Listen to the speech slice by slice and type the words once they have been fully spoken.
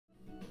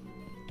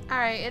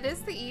Alright, it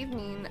is the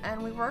evening,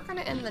 and we were gonna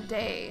end the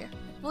day.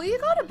 Will you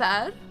go to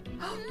bed?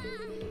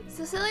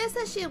 Cecilia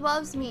says she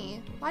loves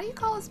me. Why do you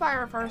call us by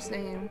our first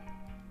name?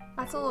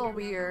 That's a little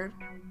weird.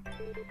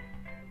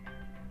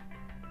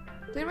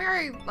 Didn't we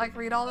already, like,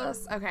 read all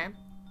this? Okay.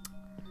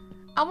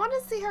 I want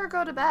to see her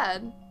go to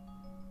bed.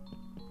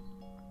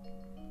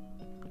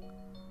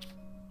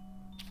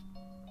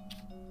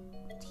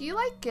 Do you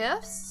like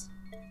gifts?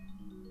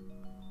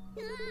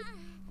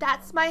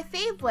 That's my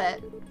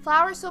favorite.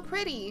 Flower's so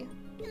pretty.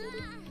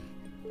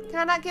 Can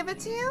I not give it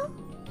to you?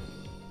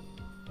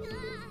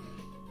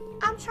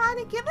 I'm trying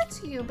to give it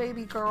to you,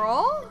 baby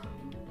girl.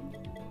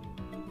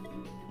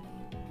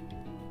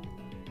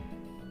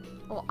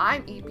 Well,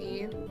 I'm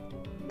EP.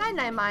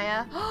 Night-night,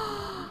 Maya.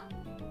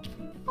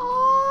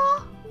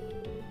 Aww.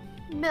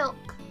 Milk.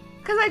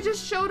 Because I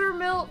just showed her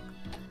milk.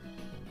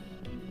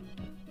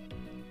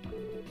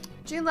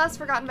 June loves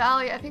Forgotten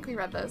Valley. I think we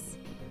read this.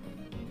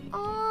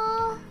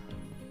 Aww.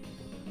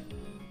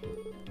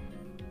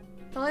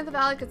 If only the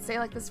valley could stay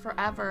like this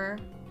forever.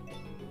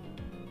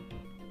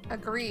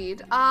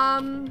 Agreed. I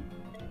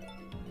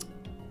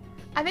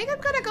think I'm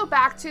gonna go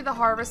back to the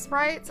Harvest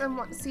Sprites and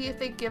see if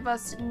they give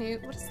us new...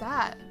 What is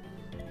that?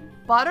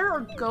 Butter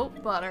or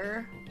goat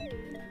butter?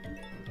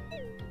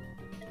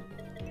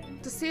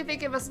 To see if they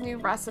give us new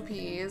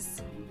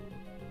recipes.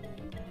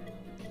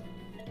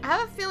 I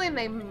have a feeling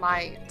they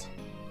might.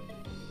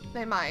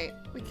 They might.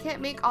 We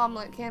can't make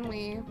omelet, can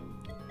we?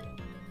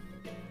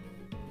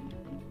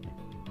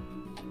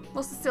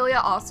 Will Cecilia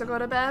also go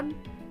to bed?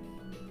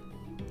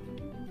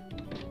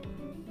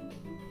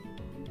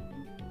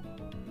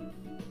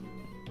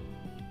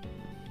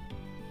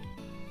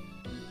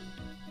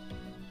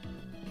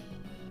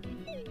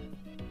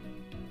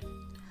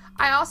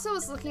 I also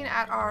was looking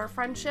at our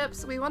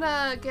friendships. We want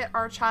to get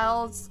our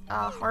child's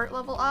heart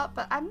level up,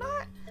 but I'm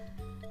not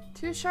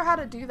too sure how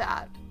to do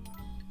that.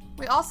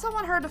 We also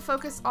want her to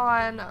focus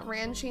on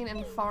ranching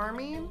and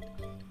farming.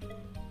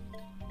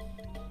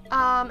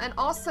 And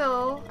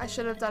also, I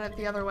should have done it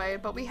the other way,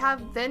 but we have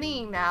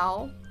Vinny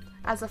now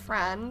as a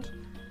friend.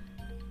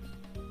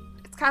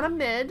 It's kind of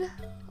mid,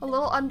 a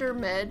little under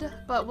mid,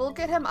 but we'll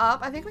get him up.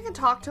 I think we can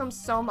talk to him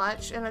so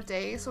much in a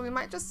day, so we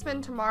might just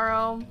spend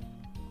tomorrow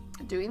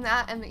doing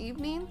that in the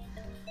evening.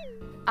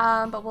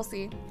 But we'll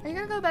see. Are you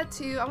gonna go to bed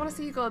too? I want to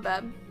see you go to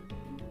bed.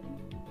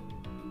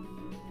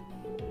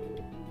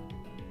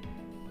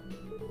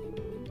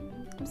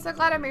 I'm so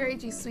glad I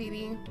married you,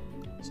 sweetie.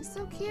 She's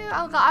so cute.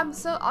 I'm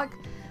so, like,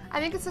 I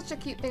think it's such a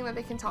cute thing that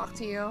they can talk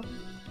to you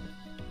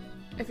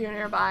if you're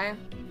nearby.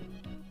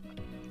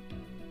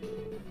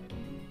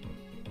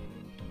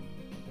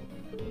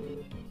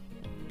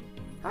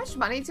 How much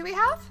money do we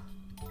have?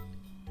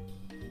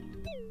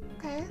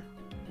 Okay.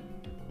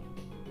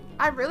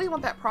 I really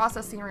want that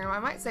processing room. I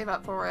might save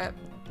up for it.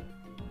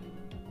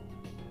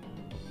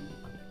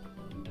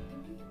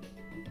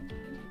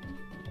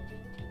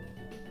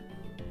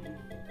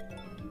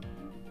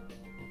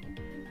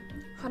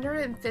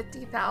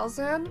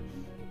 $150,000?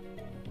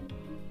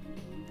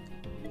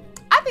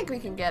 I think we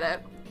can get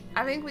it.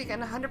 I think we can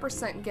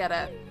 100% get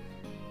it.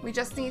 We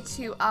just need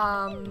to,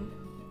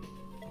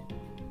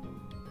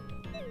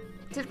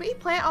 Did we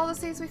plant all the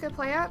seeds we could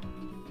plant?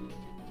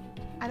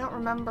 I don't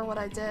remember what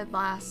I did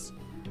last.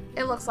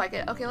 It looks like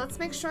it. Okay, let's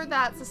make sure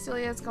that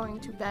Cecilia is going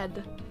to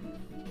bed.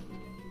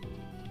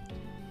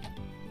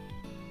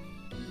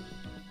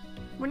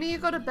 When do you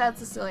go to bed,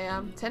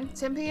 Cecilia?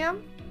 10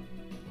 p.m.?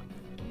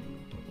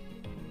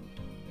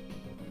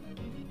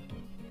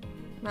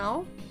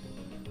 No?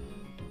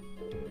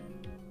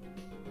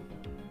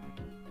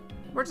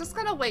 We're just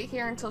gonna wait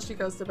here until she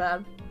goes to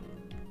bed.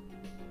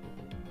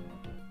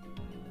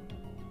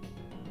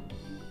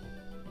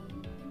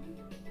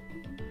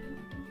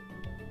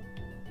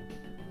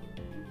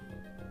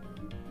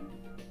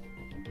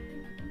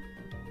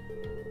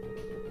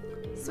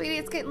 Sweetie,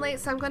 it's getting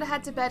late, so I'm gonna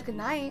head to bed. Good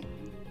night.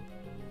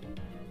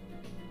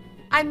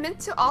 I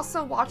meant to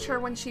also watch her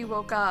when she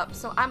woke up,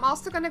 so I'm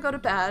also gonna go to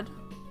bed.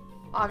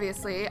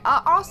 Obviously.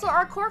 Also,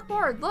 our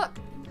corkboard, look!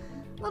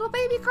 Little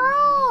baby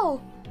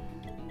girl!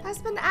 Has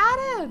been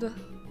added!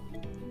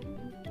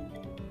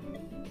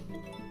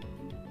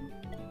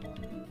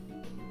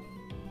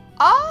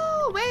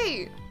 Oh,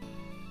 wait!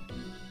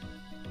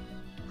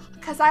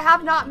 Because I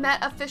have not met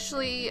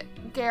officially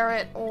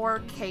Garrett or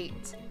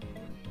Kate.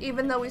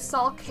 Even though we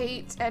saw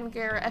Kate and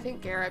Garrett, I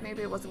think Garrett,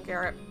 maybe it wasn't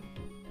Garrett,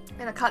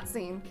 in a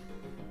cutscene.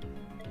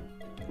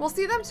 We'll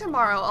see them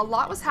tomorrow. A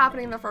lot was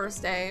happening the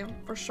first day,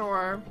 for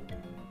sure.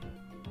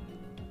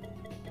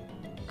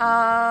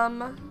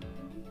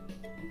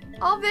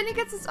 Oh, Vinny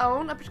gets his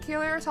own. A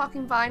peculiar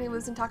talking vine who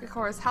lives in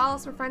Takakura's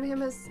house. Befriending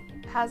him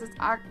has its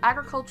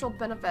agricultural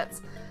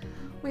benefits.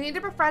 We need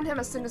to befriend him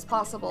as soon as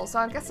possible. So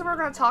I'm guessing we're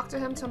going to talk to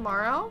him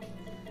tomorrow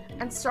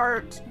and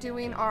start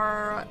doing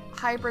our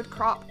hybrid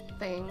crop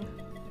thing.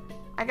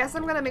 I guess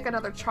I'm going to make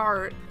another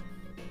chart.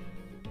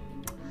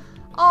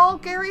 Oh,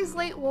 Gary's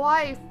late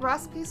wife.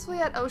 Rest peacefully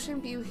at Ocean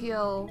View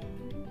Hill.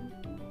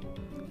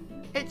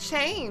 It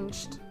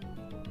changed.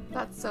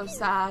 That's so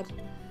sad.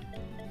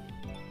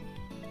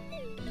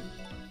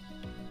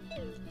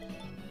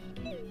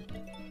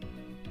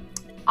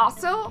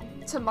 Also,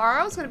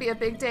 tomorrow's gonna be a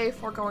big day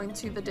for going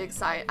to the dig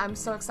site. I'm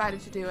so excited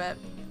to do it.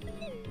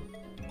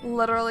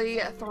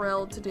 Literally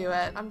thrilled to do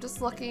it. I'm just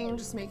looking,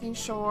 just making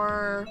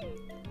sure.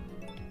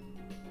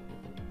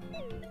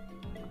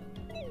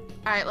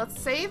 Alright, let's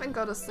save and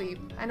go to sleep.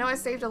 I know I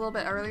saved a little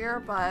bit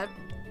earlier, but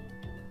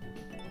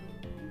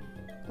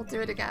we'll do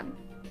it again.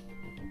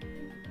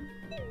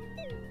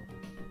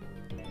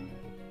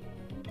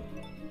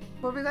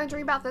 What are we going to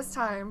dream about this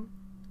time?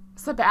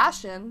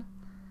 Sebastian?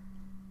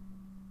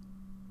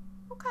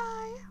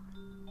 Okay.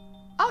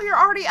 Oh, you're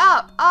already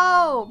up.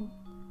 Oh.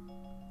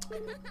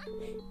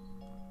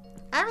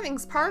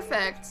 Everything's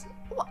perfect.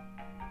 What?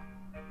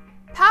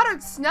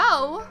 Powdered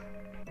snow?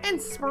 In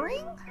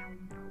spring?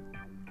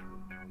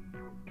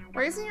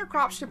 Raising your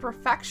crops to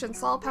perfection.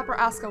 Salt, pepper,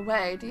 ask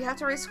away. Do you have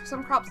to raise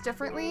some crops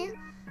differently?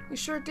 You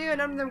sure do, and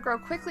none of them grow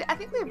quickly. I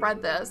think we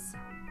read this.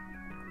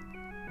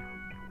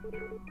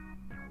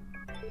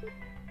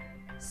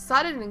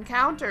 Sudden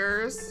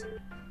encounters.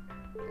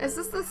 Is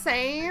this the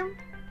same?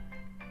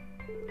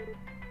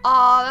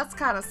 Aw, that's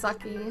kind of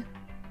sucky.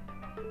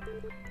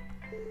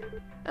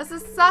 This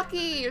is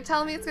sucky. You're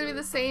telling me it's gonna be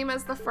the same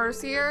as the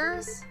first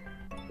years?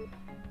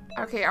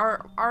 Okay,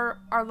 our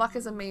luck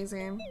is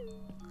amazing.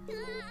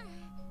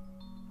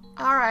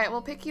 Alright,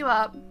 we'll pick you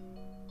up.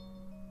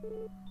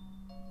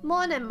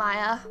 Morning,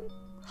 Maya.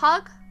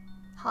 Hug?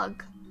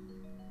 Hug.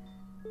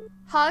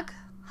 Hug?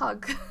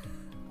 Hug.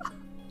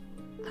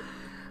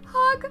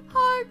 Hug,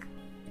 hug.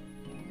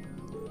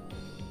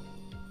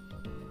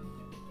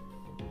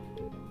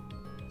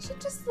 She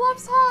just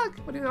loves hug.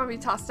 What do you want me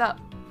tossed up?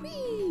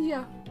 Whee!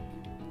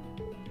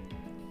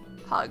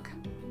 Hug.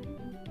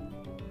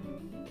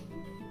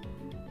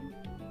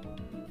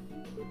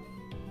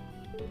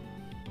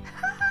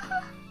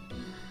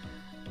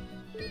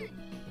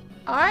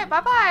 Alright,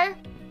 bye-bye.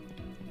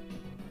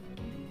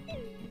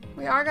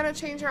 We are gonna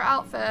change our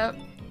outfit.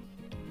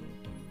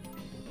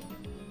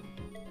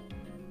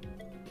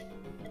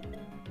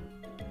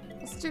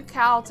 Let's do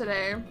Cal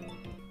today.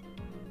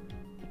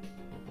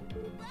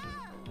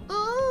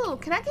 Ooh,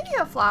 can I give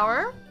you a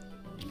flower?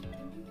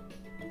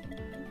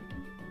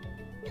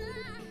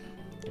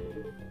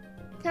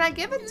 Can I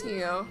give it to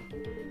you?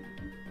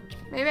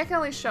 Maybe I can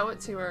only show it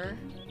to her.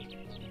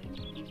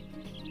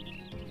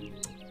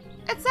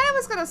 It said it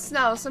was gonna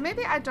snow, so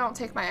maybe I don't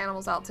take my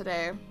animals out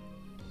today.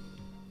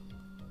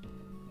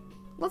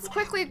 Let's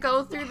quickly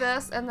go through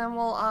this and then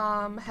we'll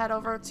head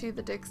over to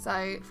the dig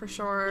site for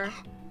sure.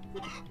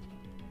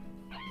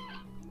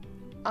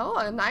 Oh,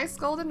 a nice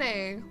golden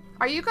egg.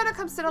 Are you gonna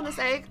come sit on this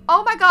egg?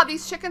 Oh my god,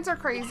 these chickens are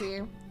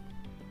crazy.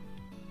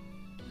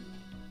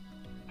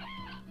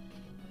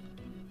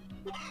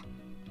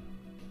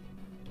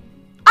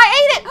 I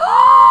ate it!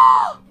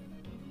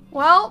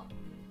 Well,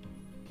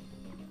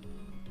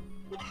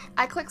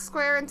 I clicked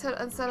square instead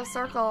of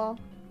circle.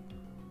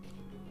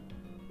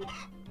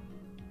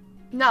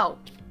 No,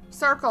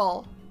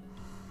 circle.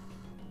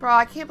 Bro,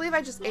 I can't believe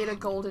I just ate a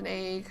golden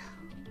egg.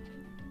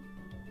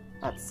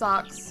 That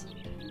sucks.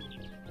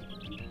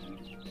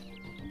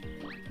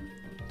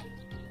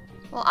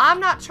 Well, I'm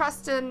not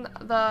trusting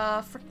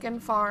the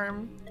frickin'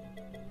 farm.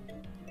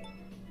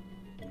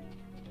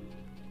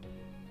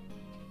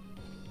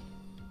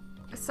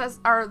 It says,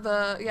 or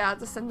the, yeah,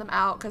 to send them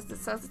out because it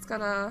says it's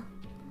gonna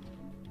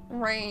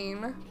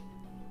rain.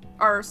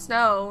 Or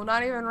snow,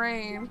 not even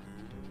rain.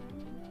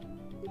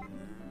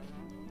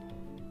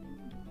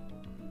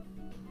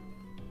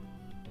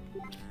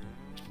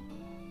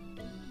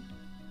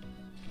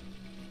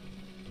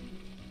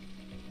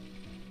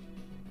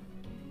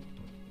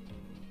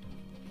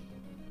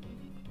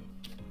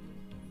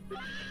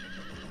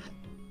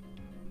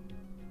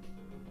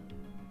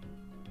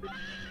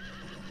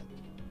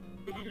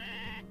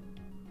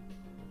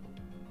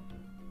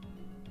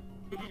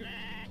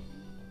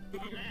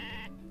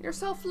 You're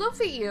so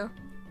fluffy.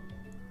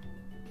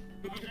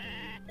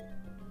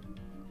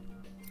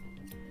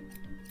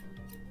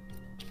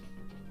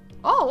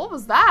 Oh, what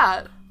was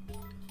that?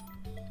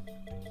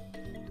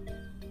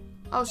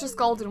 Oh, it's just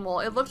golden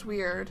wool. It looked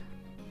weird.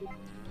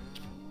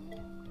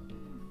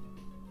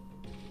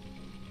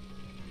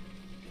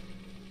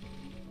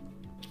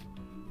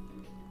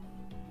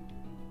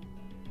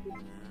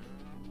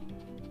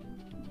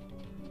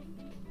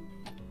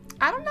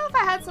 I don't know if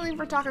I had something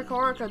for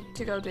Takakura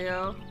to go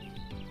do.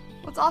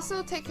 Let's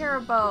also take care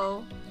of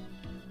Bo.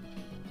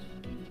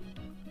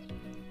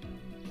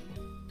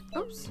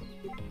 Oops.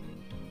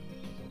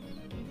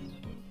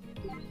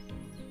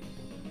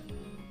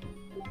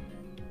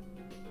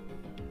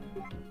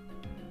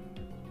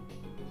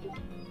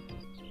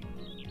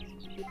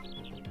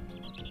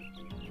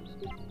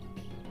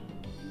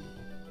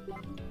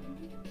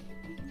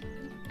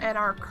 And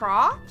our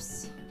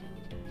crops.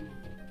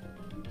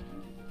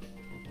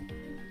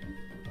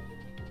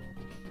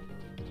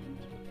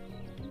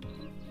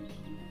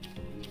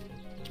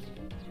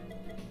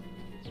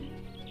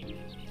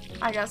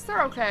 I guess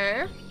they're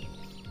okay.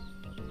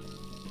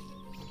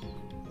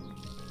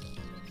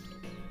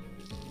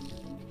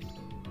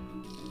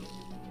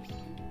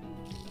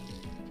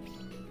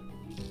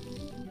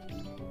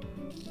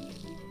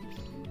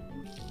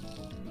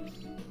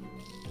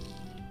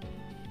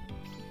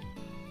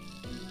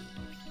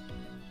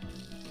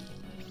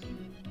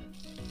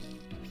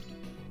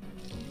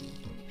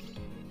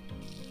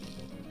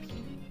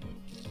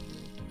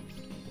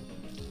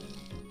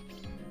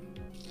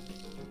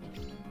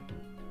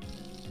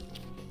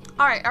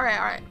 Alright, alright,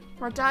 alright.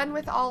 We're done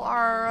with all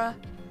our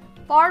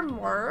farm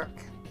work.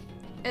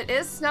 It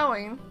is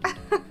snowing.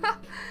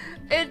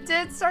 It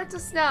did start to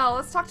snow.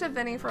 Let's talk to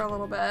Vinny for a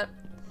little bit.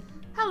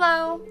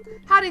 Hello.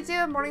 Howdy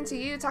do. Morning to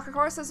you.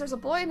 Takakura says there's a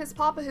boy and his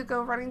papa who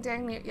go running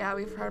dang near. Yeah,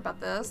 we've heard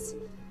about this.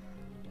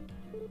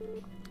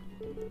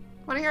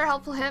 Want to hear a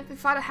helpful hint? If you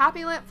find a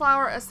happy lamp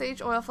flower, a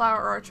sage oil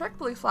flower, or a trick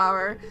blue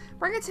flower,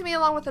 bring it to me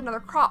along with another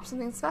crop.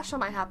 Something special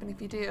might happen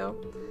if you do.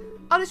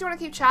 Oh, did you want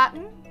to keep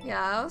chatting?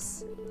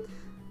 Yes.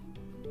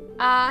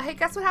 Hey,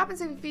 guess what happens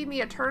if you feed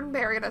me a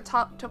turnberry and a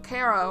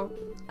tokero?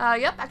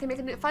 Yep, I can make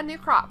a fun new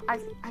crop. I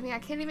mean, I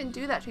can't even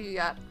do that to you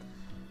yet.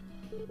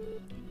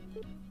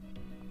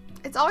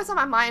 It's always on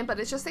my mind, but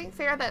it's just ain't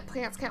fair that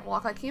plants can't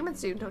walk like humans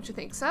do, don't you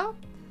think so?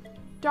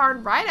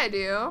 Darn right I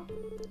do.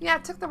 Yeah,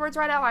 it took the words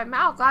right out of my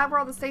mouth. Glad we're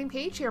on the same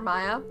page here,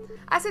 Maya.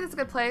 I say that's a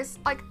good place.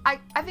 Like, I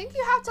think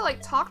you have to,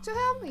 like, talk to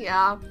him?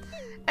 Yeah.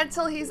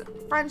 Until he's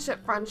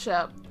friendship.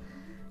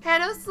 Hey, I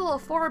know this is a little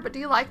forward, but do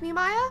you like me,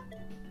 Maya?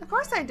 Of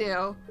course I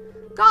do.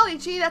 Golly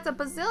gee, that's a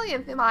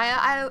bazillionth,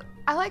 Maya.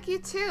 I like you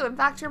too. In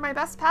fact, you're my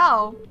best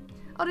pal.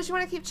 Oh, did you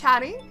want to keep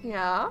chatting?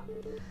 Yeah.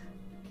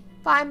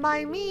 Fine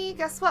by me.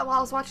 Guess what? While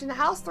I was watching the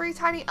house, 3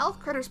 tiny elf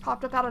critters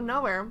popped up out of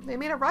nowhere. They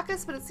made a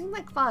ruckus, but it seemed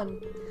like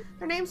fun.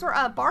 Their names were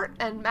Bart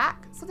and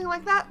Mac, something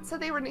like that. So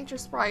they were nature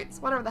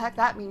sprites, whatever the heck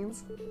that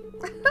means.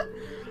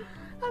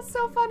 That's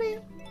so funny.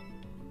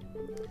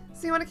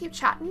 So you want to keep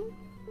chatting?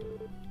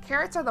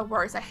 Carrots are the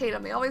worst. I hate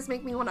them. They always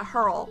make me want to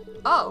hurl.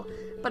 Oh,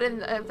 but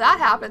if that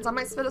happens, I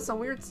might spit out some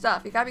weird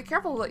stuff. You gotta be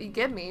careful what you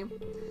give me.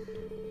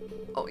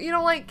 Oh, you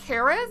don't like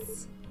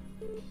carrots?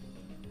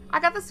 I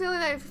got this feeling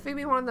that if you feed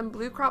me one of them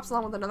blue crops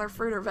along with another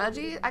fruit or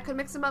veggie, I could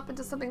mix them up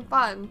into something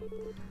fun.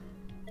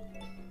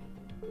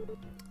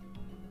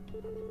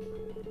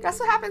 Guess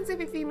what happens if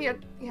you feed me a...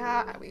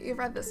 Yeah, you've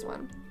read this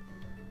one.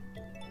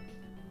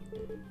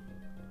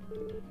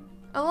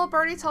 A little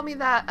birdie told me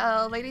that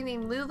a lady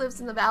named Lou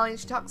lives in the valley and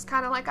she talks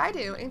kind of like I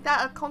do. Ain't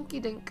that a conky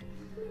dink?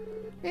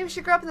 Maybe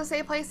she grew up in the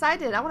same place I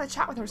did. I want to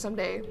chat with her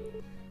someday.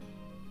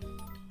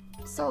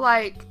 So,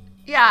 like,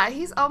 yeah,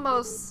 he's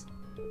almost...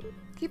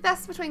 Keep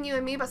that between you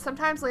and me, but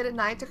sometimes late at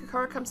night,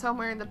 Takakura comes home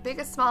wearing the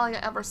biggest smile I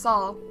ever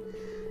saw.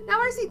 Now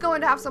where's he going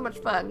to have so much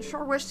fun?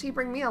 Sure wished he'd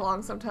bring me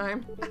along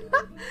sometime.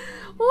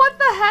 What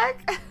the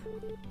heck?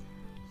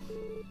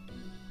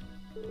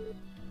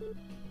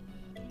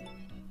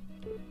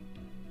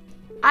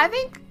 I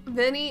think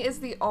Vinny is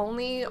the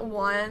only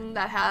one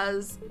that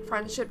has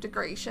friendship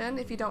degradation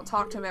if you don't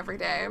talk to him every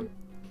day.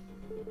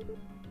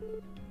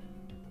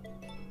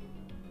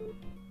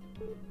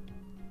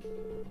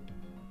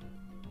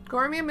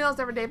 Gourmet meals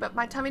every day, but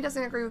my tummy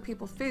doesn't agree with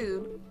people's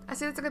food. I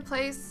see it's a good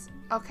place.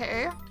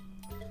 Okay.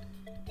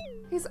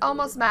 He's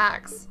almost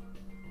max.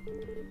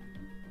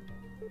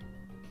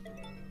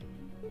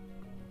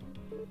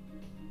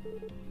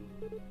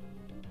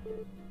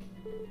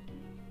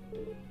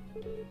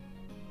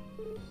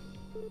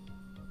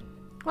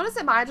 What is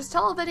it, Maya? Just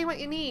tell Vinny what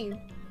you need.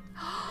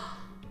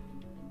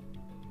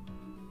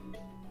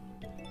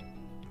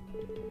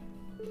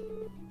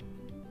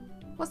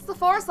 What's the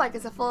forest like?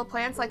 Is it full of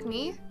plants like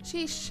me?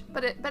 Sheesh,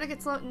 but it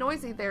gets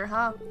noisy there,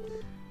 huh?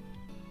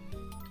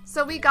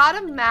 So we got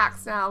him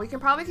max now. We can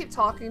probably keep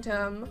talking to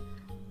him.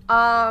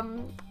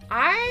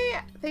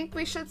 I think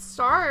we should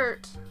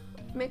start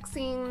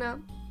mixing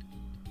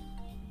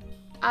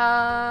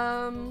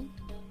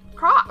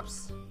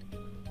crops.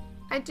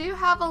 I do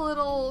have a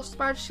little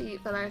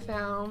spreadsheet that I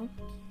found.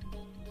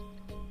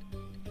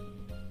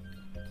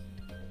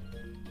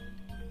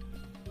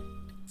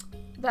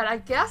 That I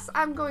guess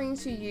I'm going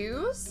to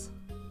use.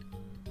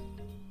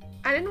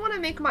 I didn't want to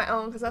make my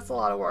own because that's a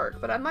lot of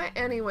work, but I might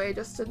anyway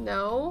just to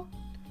know.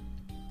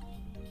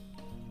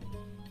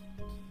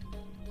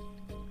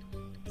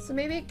 So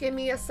maybe give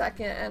me a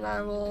second and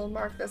I will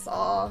mark this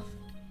off.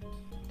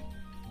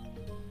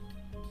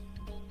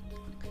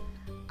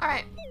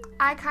 Alright,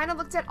 I kind of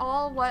looked at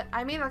all what,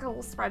 I made like a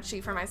little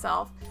spreadsheet for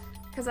myself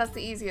because that's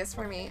the easiest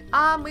for me.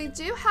 We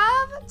do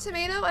have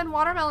tomato and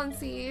watermelon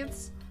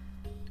seeds.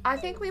 I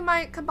think we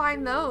might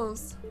combine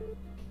those.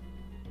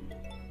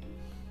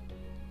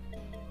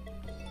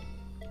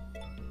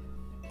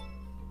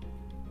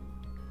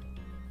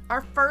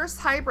 Our first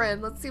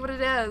hybrid, let's see what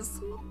it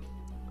is.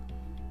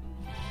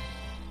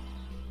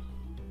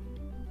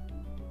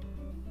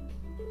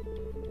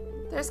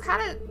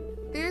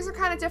 These are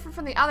kind of different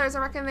from the others. I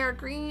reckon they're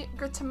green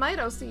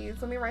tomato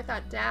seeds. Let me write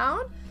that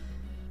down.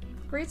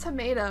 Green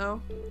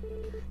tomato.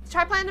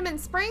 Try planting them in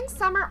spring,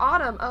 summer,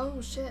 autumn. Oh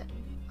shit.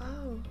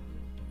 Oh.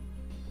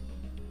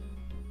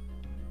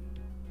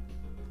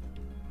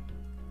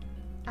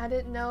 I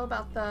didn't know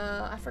about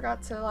the, I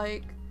forgot to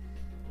like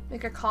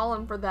make a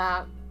column for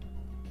that.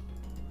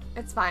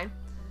 It's fine.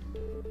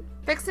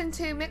 Fixing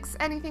to mix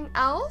anything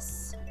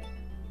else?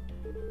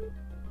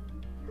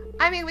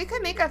 I mean, we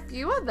could make a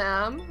few of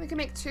them. We could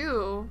make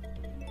 2.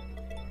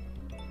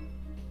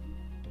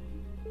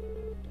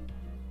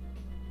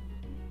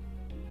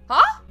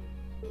 Huh?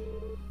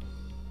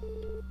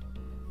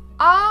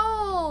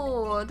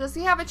 Oh, does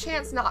he have a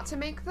chance not to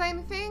make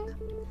anything?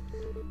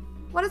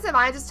 What is it,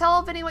 Maya? Just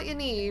tell Vinny what you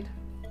need.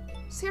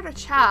 Just here to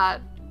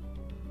chat.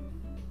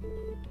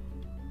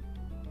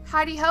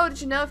 Heidi ho, did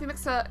you know if you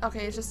mix a...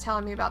 Okay, he's just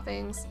telling me about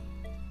things.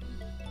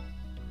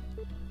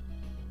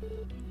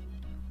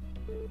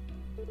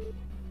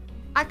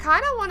 I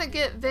kind of want to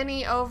get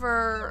Vinny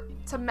over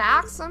to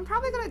Max, so I'm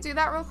probably going to do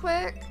that real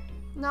quick.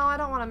 No, I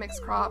don't want to mix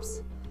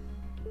crops.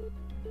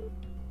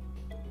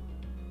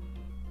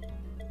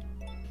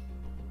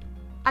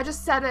 I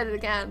just said it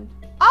again.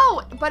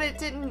 Oh, but it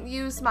didn't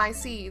use my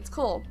seeds.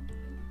 Cool.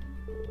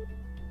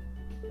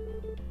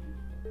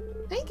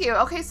 Thank you.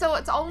 Okay, so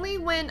it's only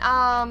when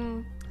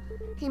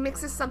he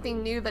mixes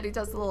something new that he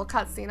does the little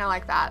cutscene. I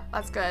like that.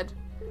 That's good.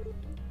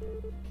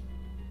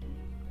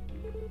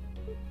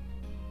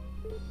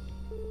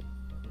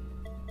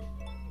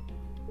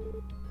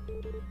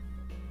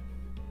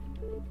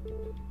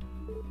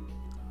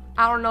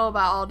 I don't know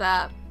about all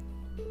that.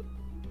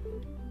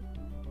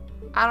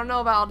 I don't know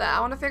about all that. I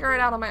want to figure it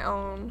out on my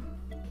own.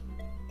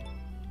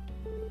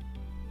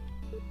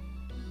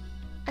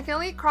 I can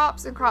only eat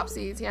crops and crop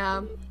seeds,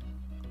 yeah.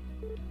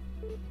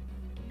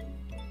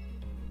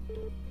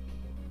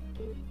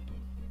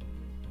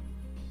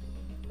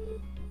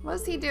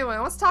 What's he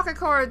doing? What's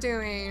Takakura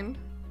doing?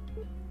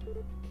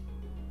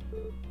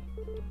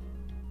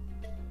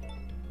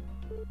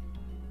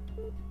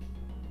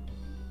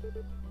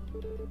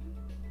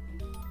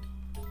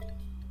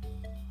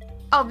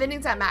 Oh,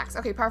 Vinny's at max.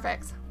 Okay,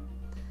 perfect.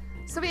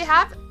 So we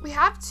have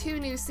 2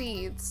 new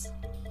seeds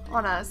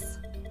on us.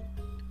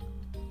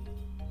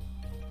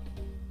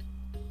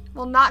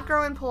 Will not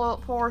grow in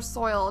poor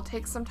soil. It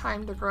takes some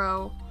time to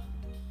grow.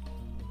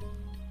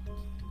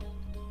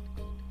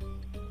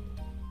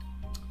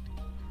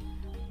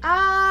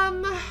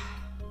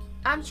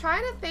 I'm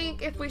trying to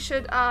think if we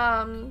should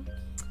buy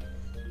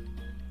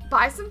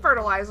some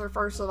fertilizer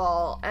first of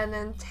all, and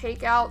then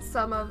take out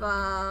some of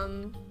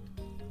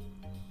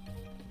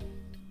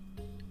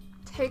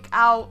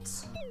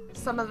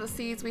the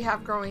seeds we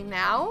have growing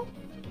now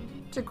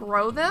to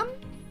grow them,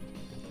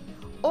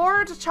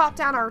 or to chop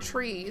down our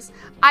trees.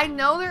 I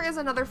know there is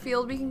another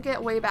field we can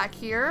get way back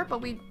here,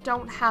 but we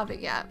don't have it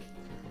yet.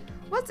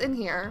 What's in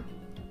here?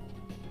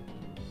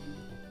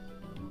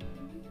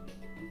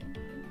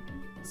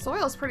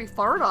 Soil's pretty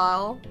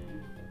fertile.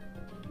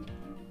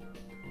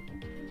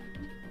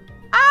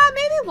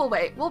 Maybe we'll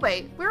wait. We'll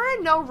wait. We're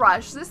in no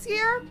rush this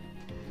year.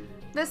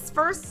 This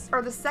first,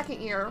 or the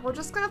second year, we're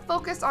just gonna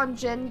focus on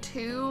Gen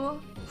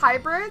 2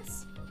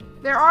 hybrids.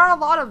 There are a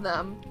lot of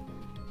them,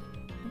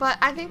 but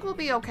I think we'll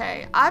be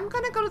okay. I'm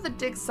gonna go to the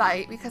dig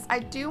site because I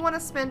do want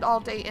to spend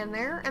all day in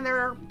there, and there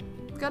are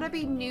gonna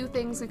be new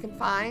things we can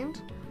find.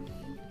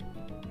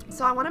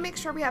 So I want to make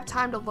sure we have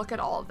time to look at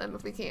all of them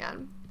if we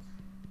can.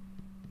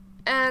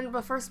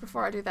 But first,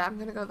 before I do that, I'm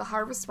gonna go to the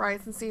Harvest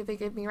Sprites and see if they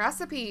give me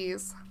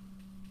recipes.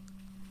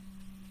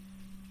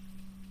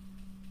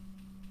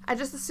 I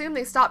just assumed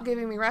they stopped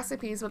giving me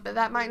recipes, but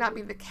that might not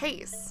be the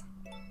case,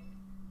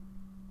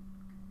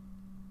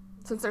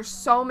 since there's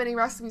so many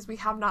recipes we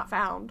have not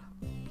found.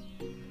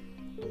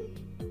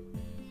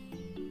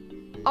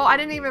 Oh, I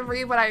didn't even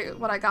read what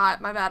I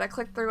got. My bad. I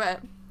clicked through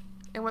it.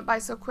 It went by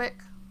so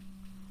quick.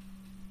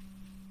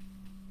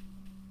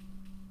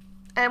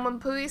 And when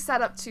Pooey's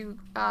set up to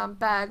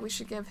beg, we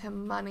should give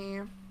him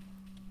money.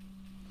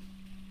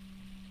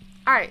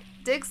 Alright,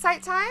 dig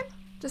site time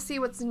to see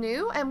what's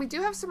new. And we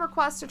do have some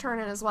requests to turn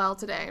in as well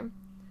today.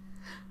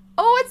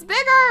 Oh, it's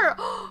bigger!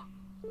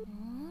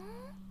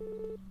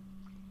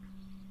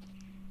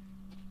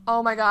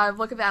 Oh my god,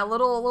 look at that.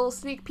 Little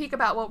sneak peek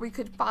about what we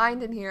could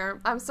find in here.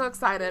 I'm so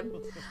excited.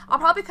 I'll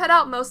probably cut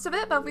out most of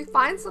it, but if we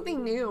find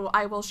something new,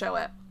 I will show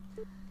it.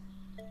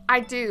 I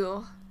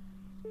do.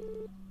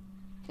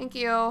 Thank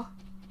you.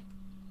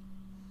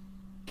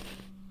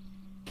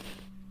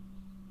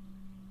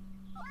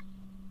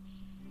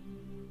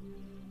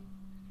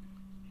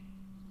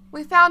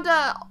 We found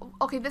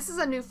okay, this is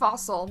a new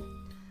fossil.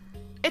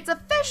 It's a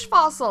fish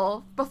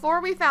fossil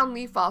before we found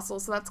leaf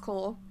fossils, so that's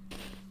cool.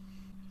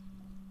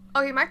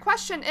 Okay, my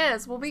question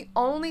is, will we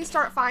only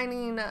start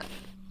finding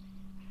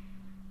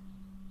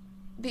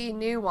the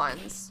new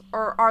ones,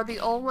 or are the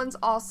old ones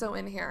also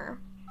in here?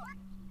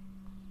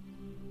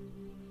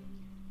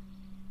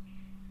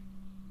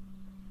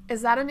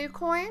 Is that a new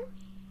coin?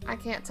 I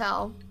can't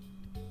tell.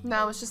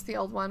 No, it's just the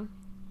old one.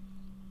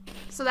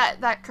 So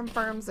that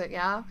confirms it,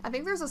 yeah? I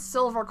think there's a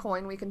silver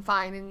coin we can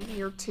find in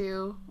year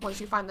 2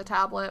 once you find the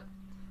tablet.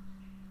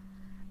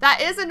 That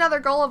is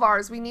another goal of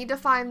ours. We need to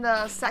find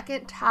the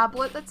second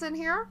tablet that's in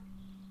here.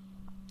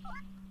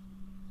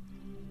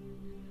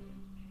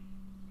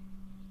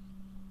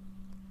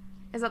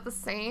 Is that the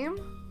same?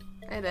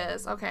 It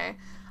is, okay.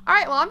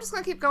 Alright, well I'm just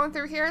gonna keep going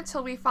through here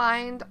until we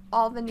find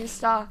all the new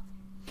stuff.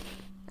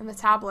 And the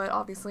tablet,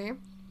 obviously.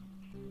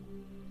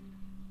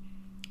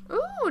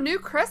 Ooh, new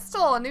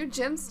crystal, a new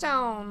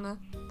gemstone.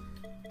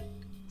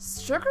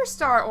 Sugar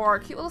star ore,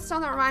 cute little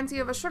stone that reminds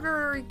you of a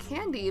sugary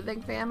candy.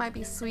 Think Van might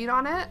be sweet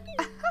on it?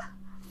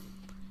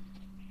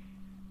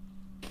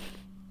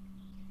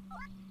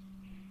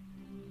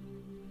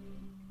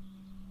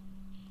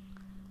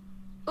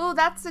 Oh,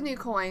 that's the new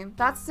coin.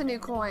 That's the new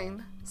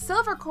coin.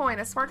 Silver coin.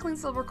 A sparkling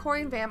silver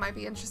coin. Van might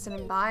be interested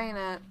in buying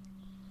it.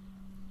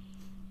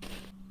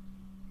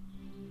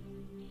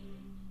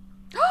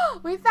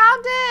 We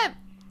found it!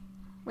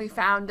 We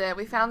found it.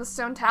 We found the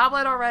stone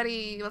tablet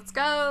already. Let's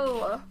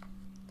go.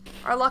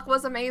 Our luck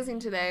was amazing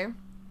today.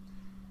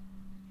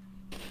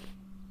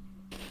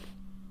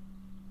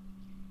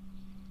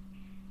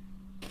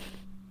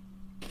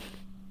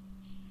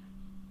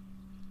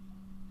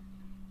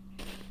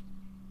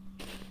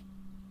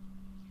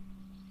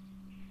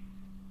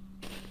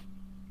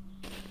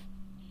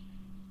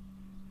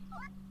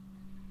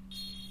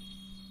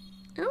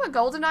 Ooh, a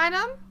golden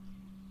item?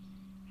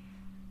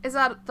 Is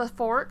that the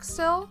fork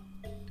still?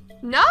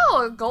 No,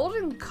 a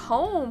golden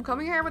comb.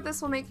 Coming here with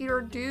this will make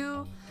your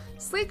dew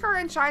sleeker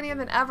and shinier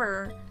than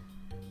ever.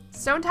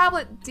 Stone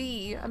tablet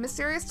D. A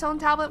mysterious stone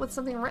tablet with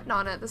something written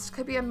on it. This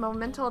could be a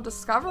monumental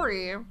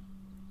discovery.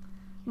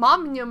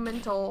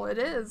 Monumental, it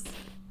is.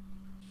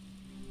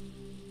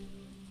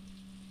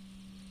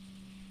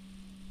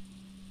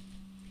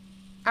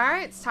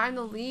 Alright, it's time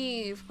to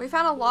leave. We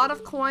found a lot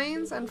of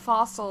coins and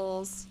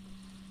fossils.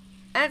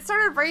 And it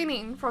started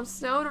raining, from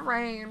snow to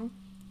rain.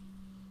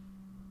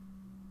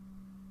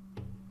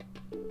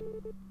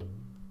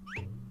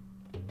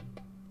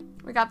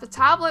 We got the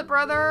tablet,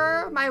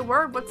 brother. My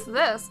word, what's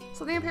this?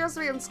 Something appears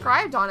to be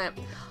inscribed on it.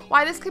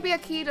 Why, this could be a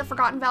key to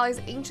Forgotten Valley's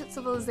ancient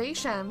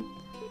civilization.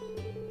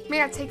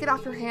 May I take it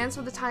off your hands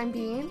for the time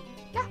being?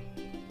 Yeah,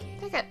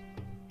 take it.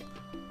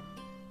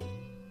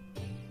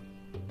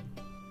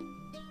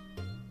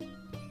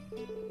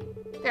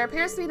 There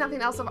appears to be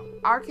nothing else of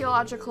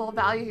archaeological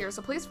value here,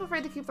 so please feel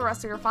free to keep the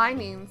rest of your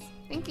findings.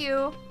 Thank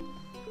you.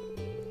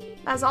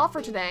 That's all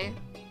for today.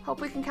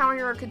 Hope we can count on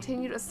your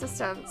continued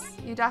assistance.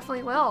 You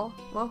definitely will.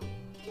 Whoa.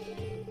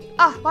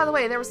 Ah, by the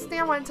way, there was something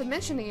I wanted to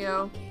mention to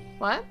you.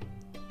 What?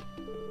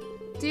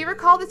 Do you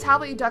recall the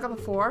tablet you dug up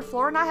before?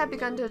 Flora and I have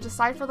begun to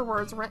decipher the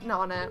words written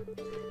on it.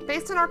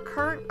 Based on our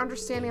current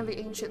understanding of the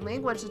ancient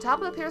language, the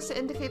tablet appears to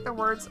indicate the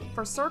words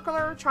for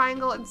circular,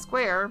 triangle, and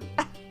square.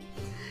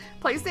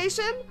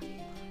 PlayStation?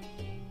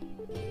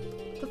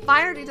 The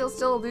finer details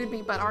still elude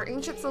me, but our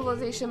ancient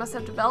civilization must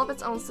have developed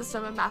its own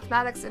system of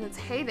mathematics in its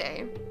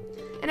heyday.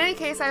 In any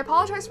case, I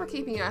apologize for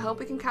keeping you. I hope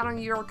we can count on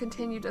your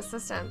continued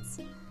assistance.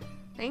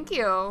 Thank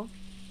you.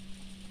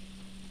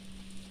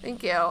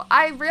 Thank you.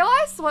 I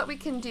realized what we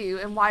can do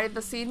and why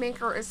the seed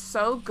maker is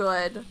so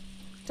good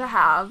to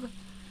have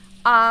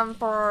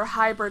for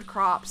hybrid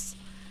crops.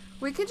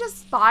 We can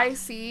just buy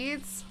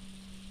seeds.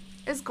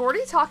 Is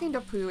Gordy talking to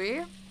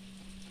Pooey?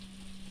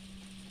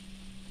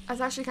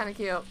 That's actually kind of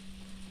cute.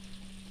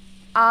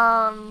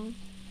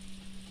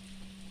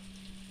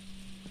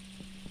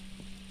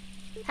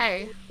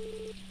 Hey.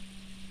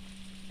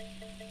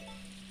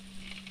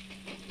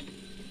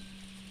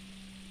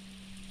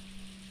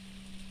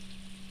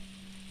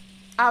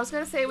 I was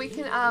gonna say we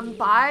can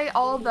buy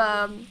all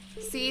the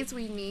seeds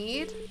we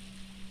need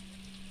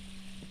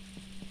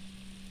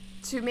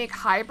to make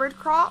hybrid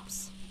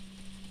crops,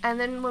 and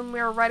then when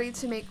we're ready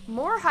to make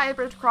more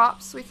hybrid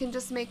crops, we can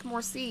just make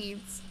more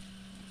seeds.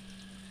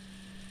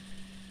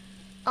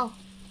 Oh.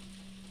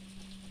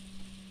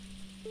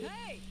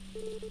 Hey.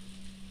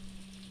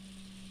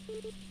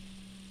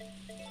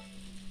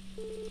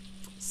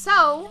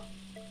 So,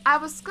 I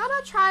was gonna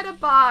try to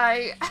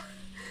buy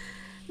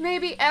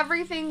maybe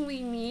everything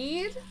we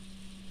need,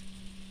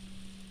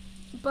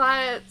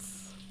 but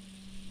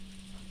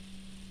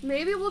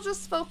maybe we'll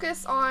just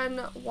focus on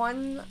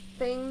one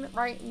thing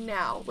right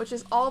now, which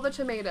is all the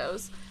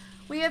tomatoes.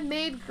 We have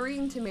made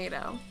green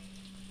tomato.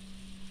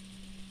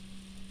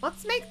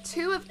 Let's make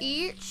 2 of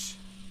each.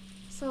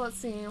 So let's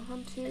see,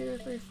 1, 2,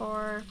 3,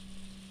 4,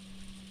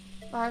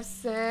 5,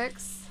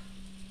 6,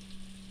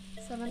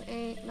 7,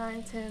 8,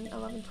 9, 10,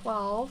 11,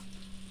 12.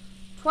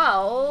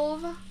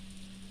 12.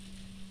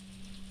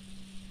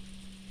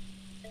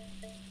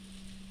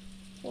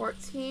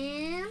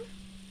 14.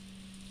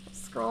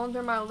 Scrolling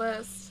through my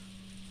list.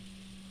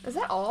 Is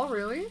that all,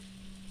 really?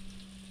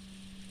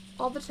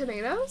 All the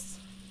tomatoes?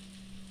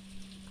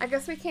 I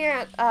guess we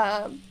can't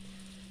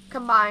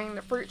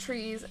combine fruit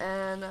trees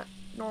and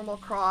normal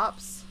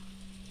crops.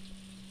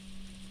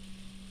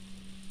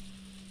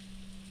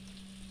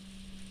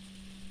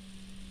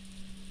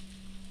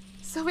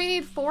 So we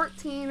need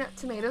 14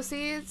 tomato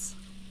seeds.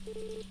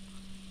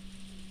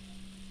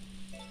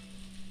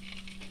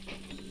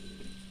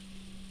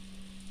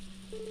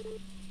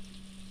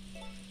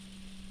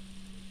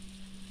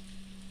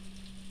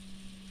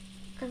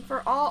 And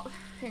for all,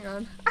 hang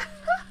on.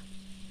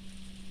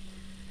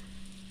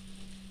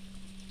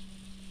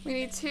 We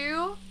need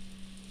 2.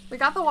 We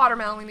got the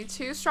watermelon. We need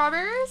 2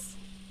 strawberries.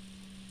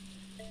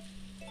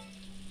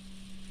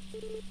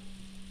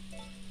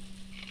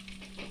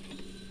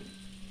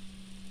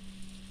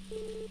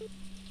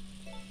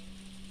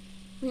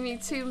 We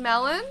need 2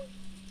 melon.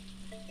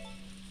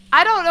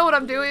 I don't know what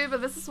I'm doing,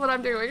 but this is what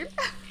I'm doing.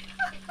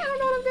 I don't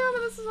know what I'm doing,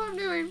 but this is what I'm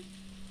doing.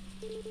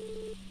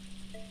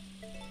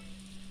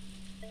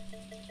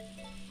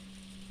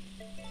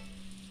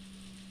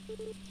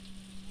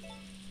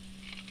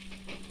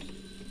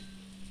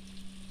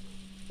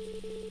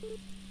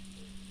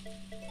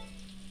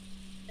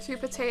 Two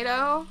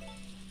potato.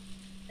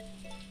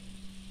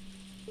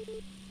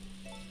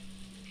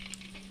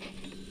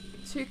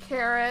 Two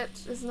carrot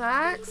is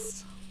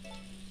next.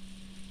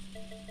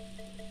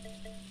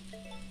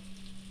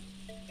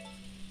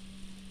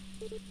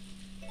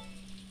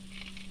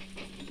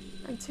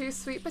 And two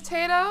sweet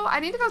potato. I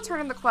need to go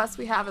turn in the quests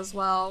we have as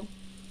well.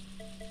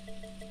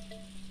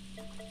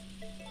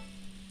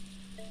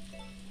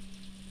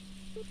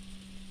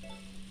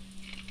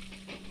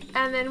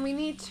 And then we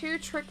need two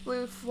trick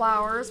blue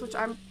flowers, which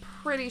I'm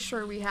pretty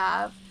sure we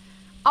have.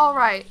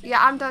 Alright,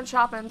 yeah, I'm done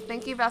shopping.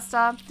 Thank you,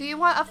 Vesta. Do you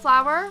want a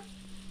flower?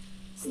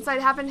 Since I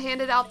haven't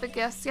handed out the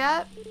gifts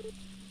yet.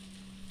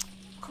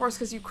 Of course,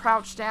 because you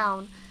crouched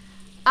down.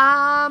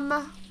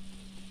 I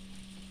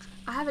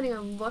haven't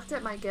even looked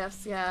at my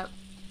gifts yet.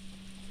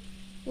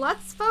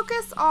 Let's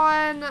focus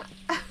on...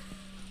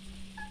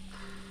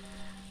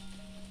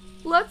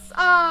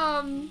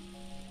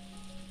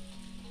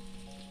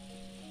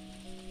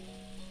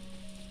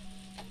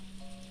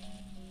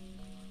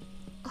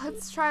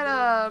 Let's try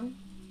to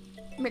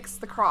mix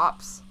the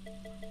crops.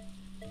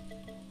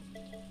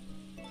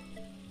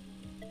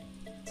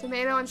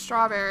 Tomato and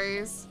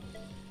strawberries.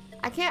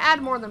 I can't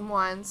add more than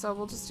one, so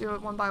we'll just do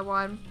it one by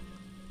one.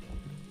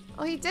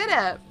 Oh, he did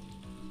it!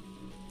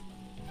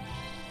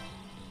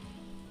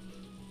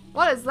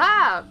 What is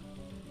that?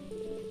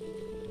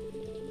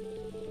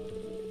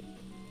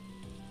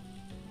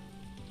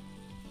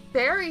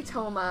 Berry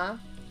toma.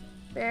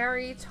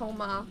 Berry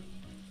toma.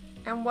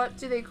 And what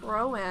do they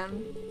grow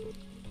in?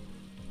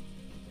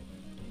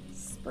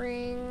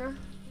 Spring.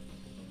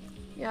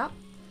 Yep.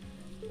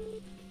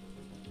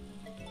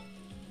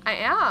 I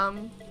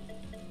am.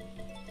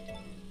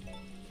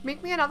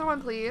 Make me another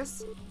one,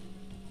 please.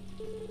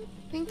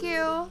 Thank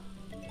you.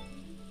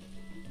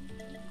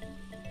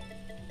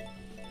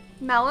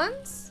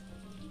 Melons?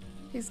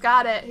 He's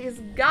got it. He's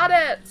got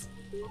it!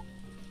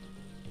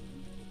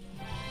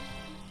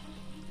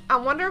 I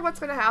wonder what's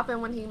gonna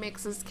happen when he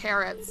mixes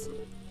carrots.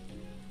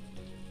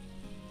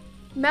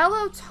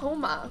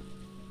 Melotoma.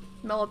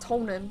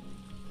 Melatonin.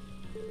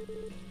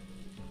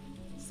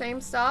 Same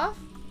stuff?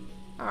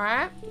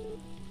 Alright.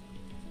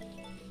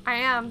 I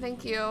am,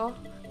 thank you.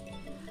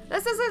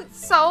 This isn't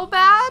so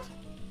bad.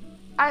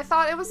 I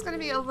thought it was gonna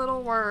be a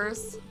little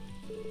worse.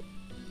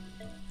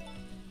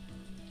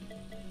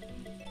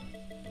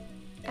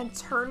 And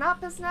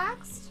turnip is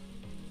next?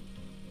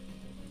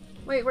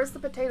 Wait, where's the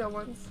potato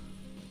ones?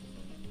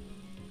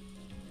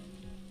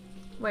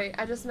 Wait,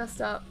 I just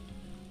messed up.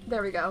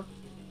 There we go.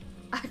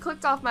 I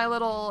clicked off my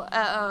little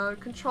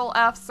Control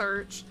F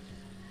search.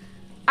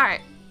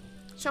 Alright.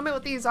 Show me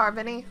what these are,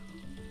 Vinny.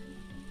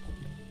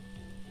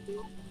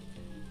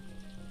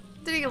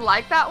 Did he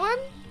like that one?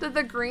 Did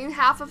the green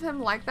half of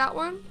him like that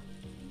one?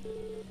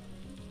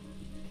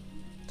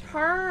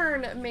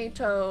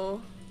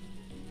 Tomato.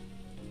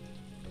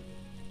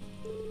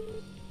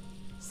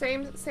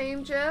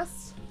 Same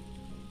gist.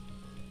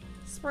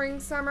 Spring,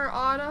 summer,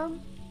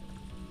 autumn.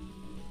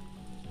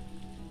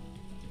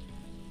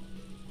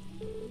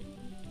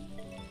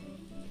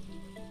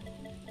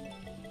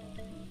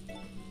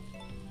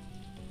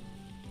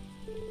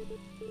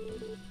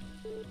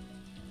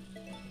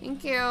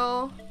 Thank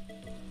you.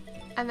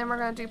 And then we're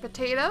gonna do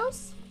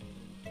potatoes.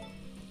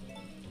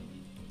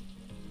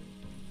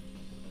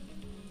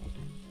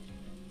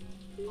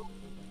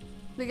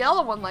 The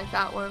yellow one like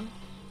that one.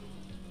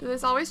 Do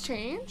these always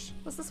change?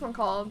 What's this one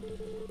called?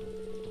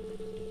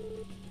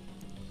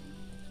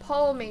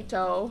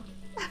 Palmetto.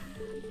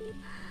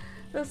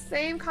 The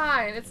same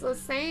kind. It's the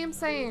same.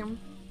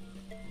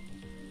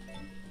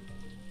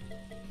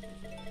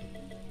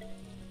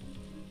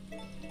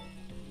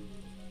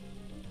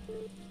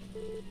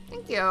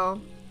 Thank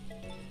you.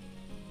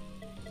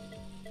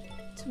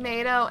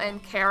 Tomato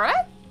and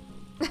carrot?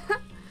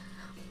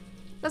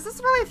 This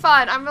is really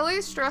fun. I'm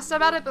really stressed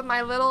about it, but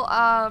my little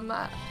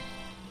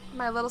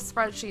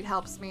spreadsheet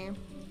helps me.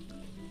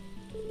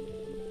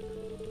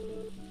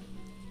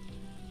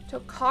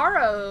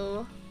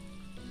 Tocaro.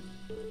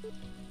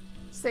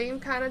 Same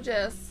kind of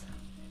gist.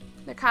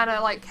 They're kind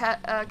of like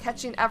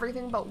catching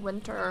everything but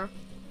winter.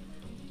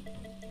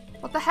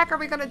 What the heck are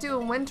we gonna do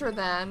in winter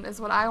then,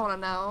 is what I want to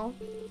know.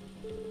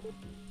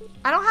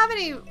 I don't have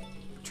any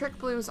trick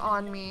blues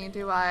on me,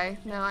 do I?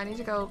 No, I need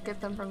to go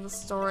get them from the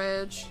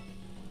storage.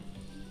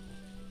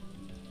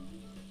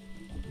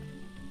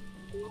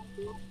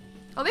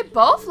 Oh, they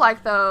both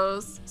like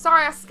those.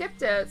 Sorry, I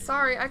skipped it.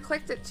 Sorry, I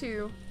clicked it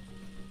too.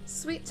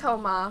 Sweet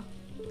Toma.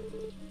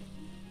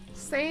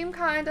 Same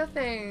kind of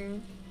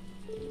thing.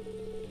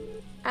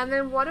 And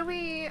then what do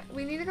we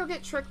need to go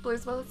get trick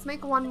blues, but let's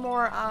make one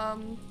more,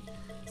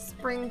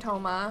 Spring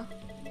Toma.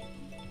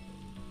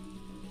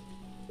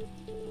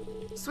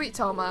 Sweet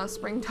Toma,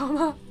 Spring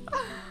Toma.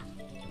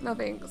 No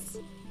thanks.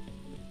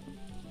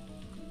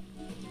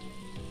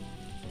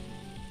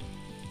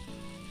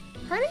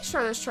 Pretty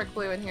sure there's trick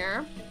blue in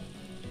here.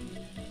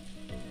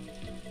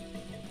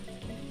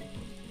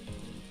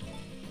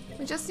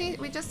 We just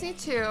need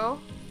two.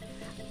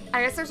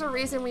 I guess there's a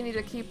reason we need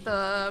to keep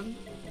the...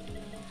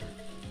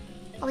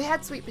 Oh, we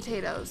had sweet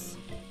potatoes.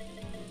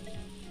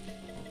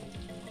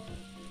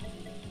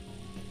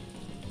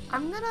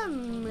 I'm gonna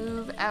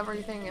move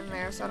everything in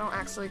there so I don't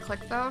actually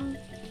click them.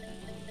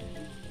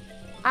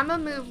 I'm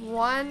gonna move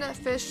one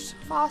fish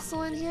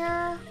fossil in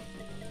here.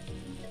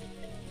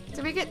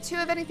 Did we get 2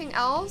 of anything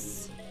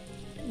else?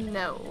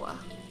 No.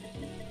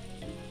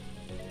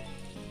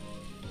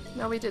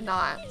 No, we did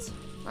not.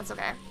 That's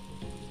okay.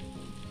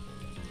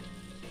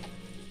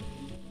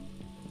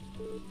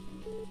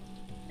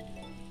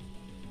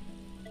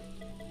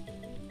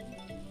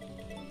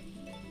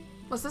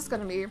 What's this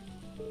gonna be?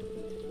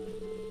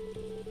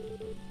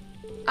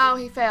 Oh,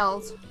 he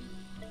failed.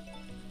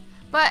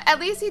 But at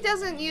least he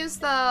doesn't use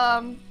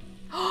the...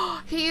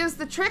 he used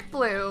the trick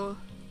blue,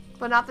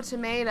 but not the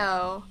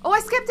tomato. Oh, I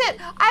skipped it!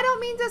 I don't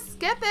mean to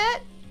skip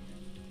it!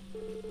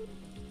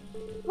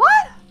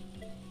 What?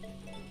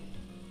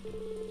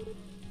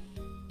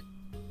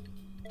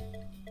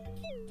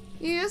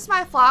 You used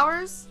my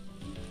flowers?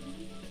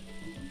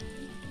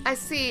 I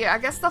see. I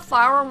guess the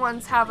flower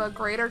ones have a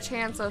greater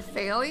chance of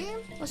failing.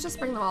 Let's just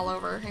bring them all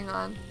over. Hang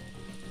on.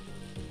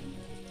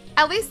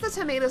 At least the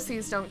tomato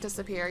seeds don't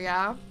disappear,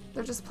 yeah?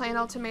 They're just plain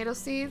old tomato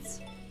seeds.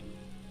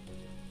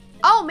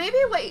 Oh, maybe,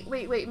 wait.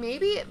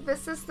 Maybe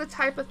this is the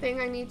type of thing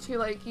I need to,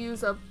 like,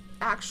 use a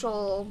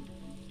actual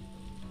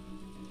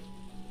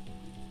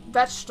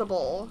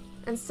vegetable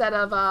instead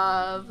of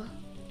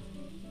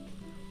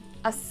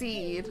a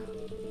seed.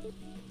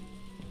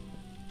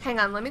 Hang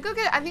on, let me go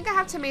get... I think I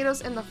have tomatoes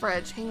in the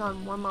fridge. Hang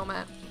on one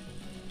moment.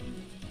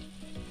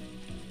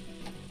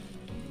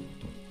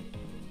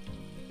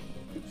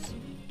 Oops.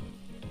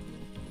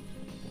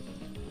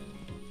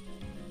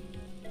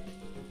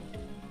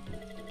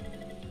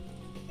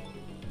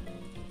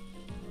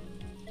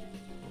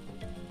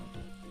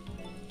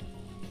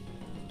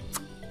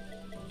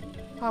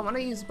 Oh, I want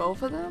to use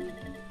both of them?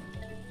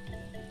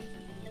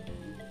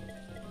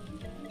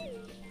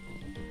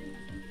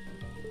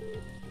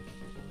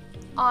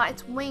 Aw,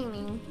 it's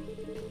waning.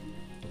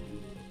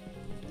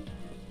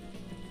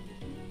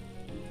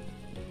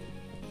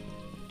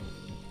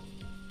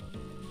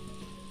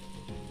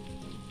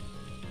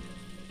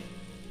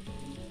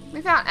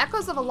 We found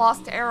echoes of a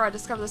lost era.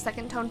 Discovered the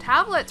second tone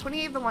tablet.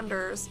 28 of the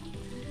wonders.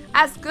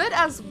 As good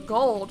as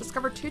gold.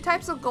 Discovered 2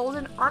 types of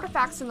golden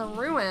artifacts in the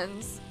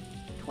ruins.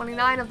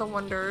 29 of the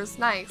wonders.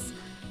 Nice.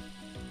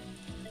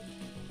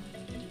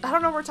 I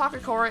don't know where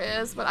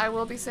Takakura is, but I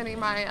will be sending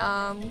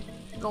my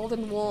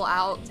golden wool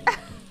out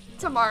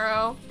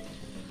tomorrow.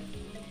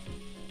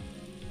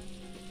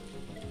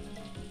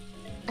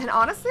 And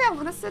honestly, I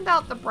want to send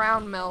out the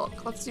brown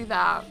milk. Let's do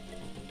that.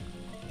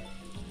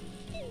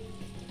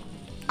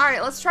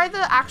 Alright, let's try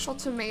the actual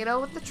tomato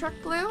with the trick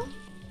blue.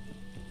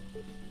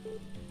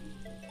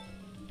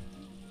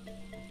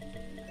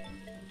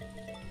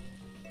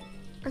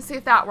 Let's see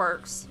if that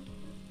works.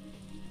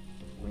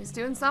 He's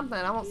doing something.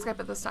 I won't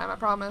skip it this time, I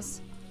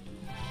promise.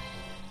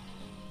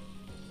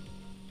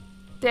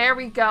 There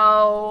we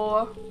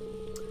go.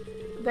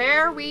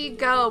 There we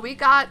go. We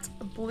got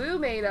blue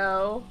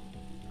tomato.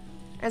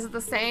 Is it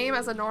the same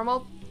as a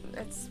normal?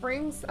 It's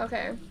springs?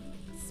 Okay.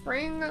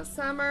 Spring,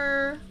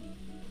 summer.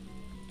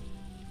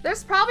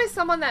 There's probably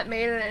someone that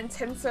made an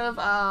intensive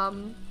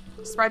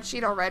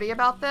spreadsheet already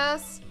about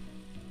this.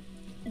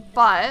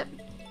 But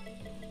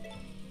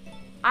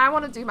I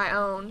want to do my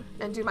own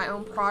and do my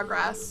own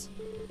progress.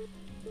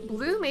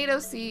 Blue tomato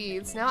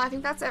seeds. No, I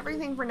think that's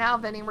everything for now,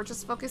 Vinny. We're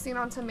just focusing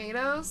on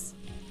tomatoes.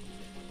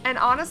 And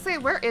honestly,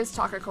 where is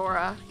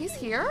Takakura? He's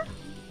here?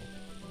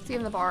 Is he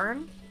in the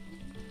barn?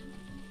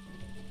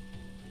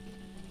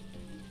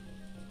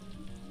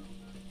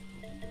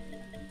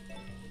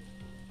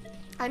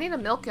 I need a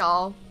milk,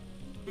 y'all.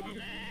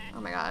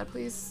 Oh my god,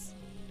 please.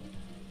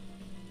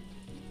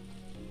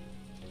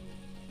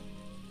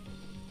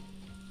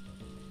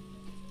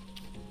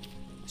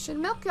 Should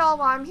milk y'all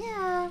while I'm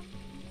here.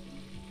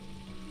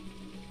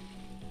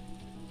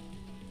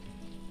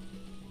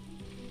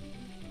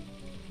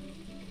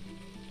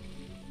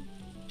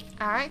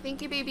 Alright,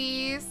 thank you,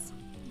 babies.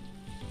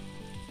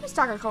 Where's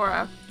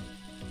Takakura?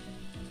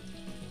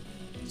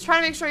 Just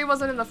trying to make sure he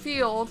wasn't in the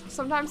field.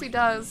 Sometimes he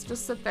does.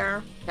 Just sit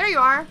there. There you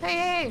are. Hey,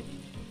 hey.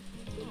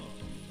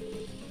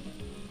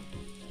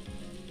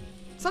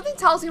 Something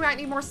tells you you might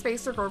need more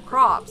space to grow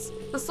crops.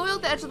 The soil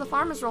at the edge of the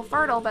farm is real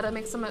fertile, but it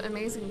makes an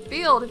amazing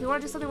field. If you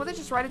want to do something with it,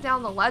 just write it down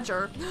in the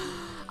ledger.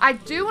 I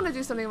do want to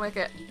do something with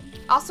it.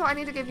 Also, I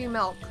need to give you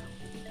milk.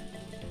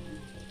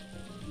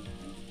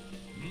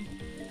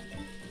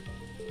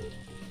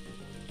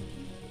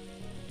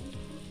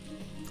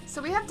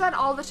 So we have done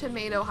all the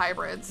tomato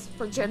hybrids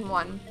for Gen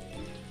 1.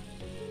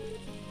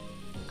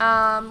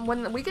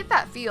 When we get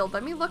that field,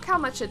 let me look how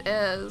much it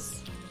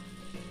is.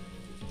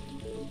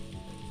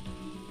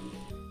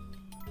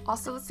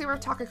 Also, let's see where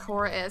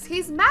Takakura is.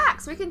 He's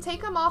max! We can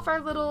take him off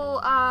our little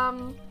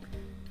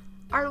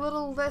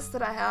list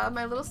that I have,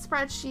 my little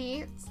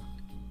spreadsheet.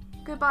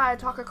 Goodbye,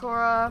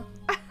 Takakura.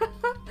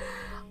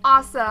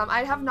 Awesome.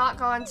 I have not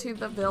gone to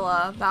the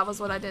villa. That was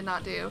what I did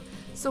not do.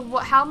 So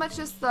what? How much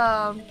is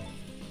the...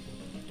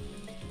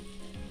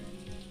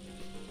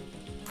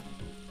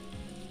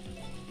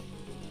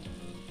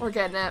 We're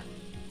getting it.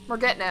 We're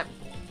getting it.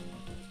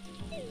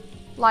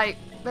 Like,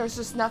 there's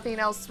just nothing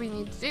else we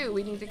need to do.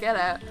 We need to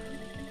get it.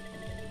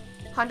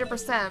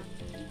 100%.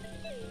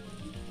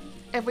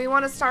 If we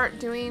want to start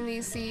doing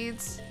these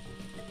seeds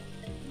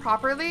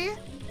properly,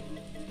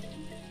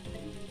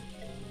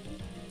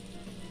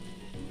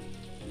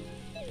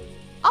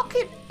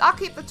 I'll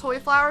keep the toy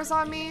flowers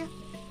on me.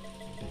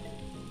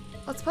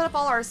 Let's put up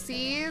all our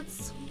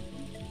seeds.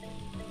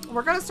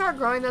 We're gonna start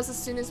growing those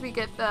as soon as we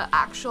get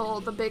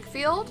the big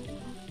field.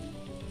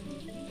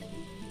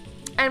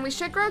 And we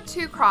should grow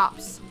 2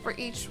 crops for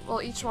each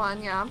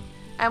one, yeah.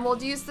 And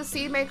we'll use the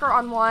seed maker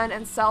on one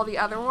and sell the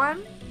other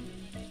one.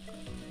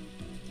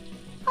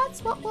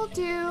 That's what we'll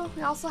do.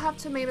 We also have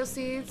tomato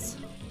seeds.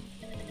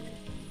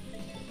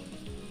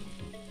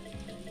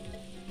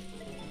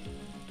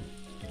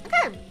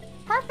 Okay,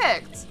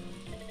 perfect.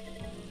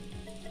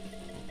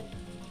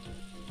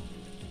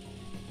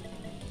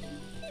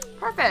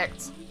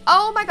 Perfect.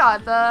 Oh my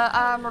god,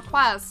 the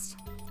request.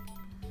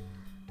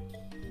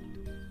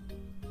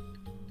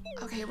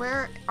 Okay,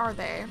 where are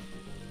they?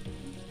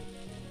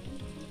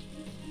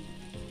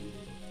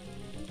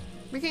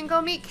 We can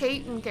go meet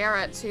Kate and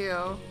Garrett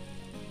too.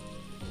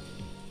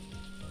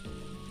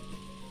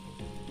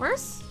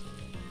 Where's...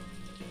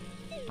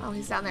 Oh,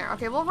 he's down there.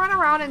 Okay, we'll run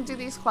around and do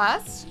these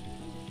quests.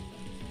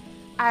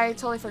 I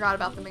totally forgot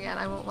about them again,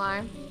 I won't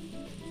lie.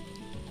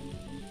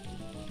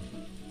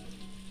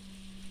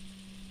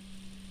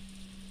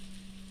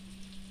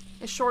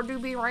 It sure do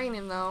be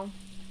raining though.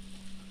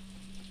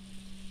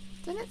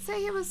 Didn't it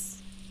say he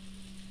was...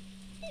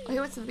 Oh, he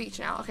went to the beach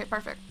now. Okay,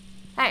 perfect.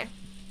 Hey,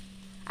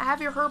 I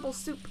have your herbal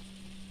soup.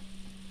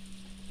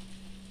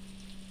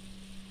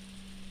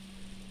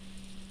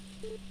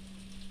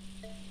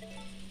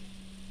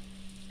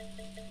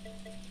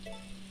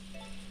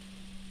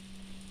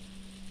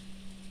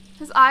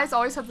 His eyes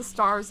always have the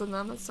stars in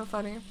them. That's so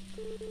funny.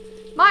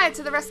 Maya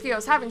to the rescue. I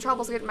was having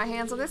troubles getting my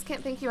hands on this.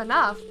 Can't thank you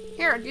enough.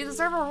 Here, you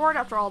deserve a reward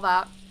after all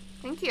that.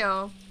 Thank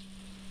you.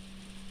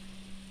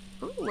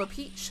 Ooh, a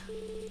peach.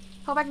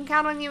 Hope I can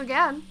count on you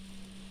again.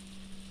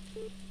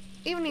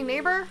 Evening,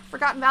 neighbor.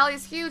 Forgotten Valley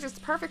is huge. It's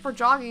perfect for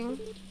jogging.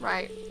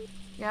 Right.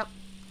 Yep.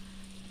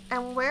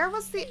 And where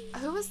was the...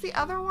 Who was the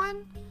other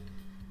one?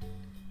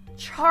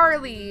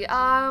 Charlie.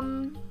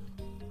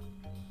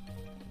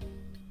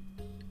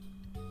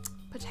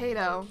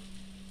 Potato.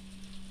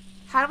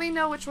 How do we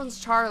know which one's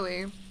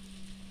Charlie?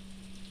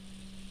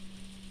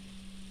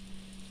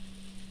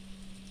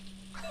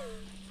 How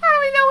do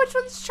we know which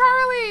one's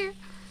Charlie?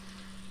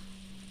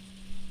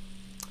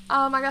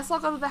 I guess I'll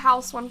go to the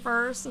house one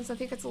first, since I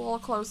think it's a little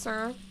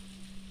closer.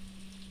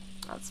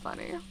 That's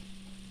funny.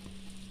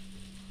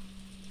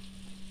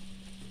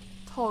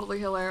 Totally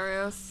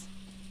hilarious.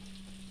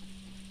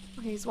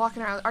 Okay, he's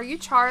walking around. Are you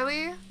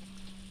Charlie?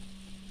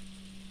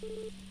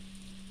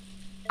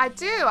 I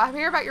do. I'm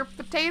here about your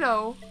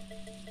potato.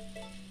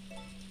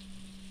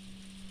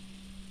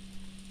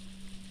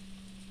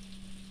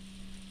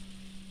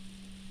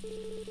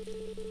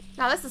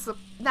 Now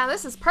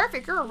this is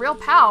perfect. You're a real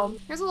pal.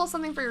 Here's a little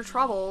something for your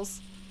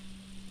troubles.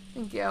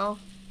 Thank you.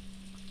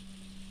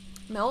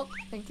 Milk?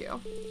 Thank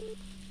you.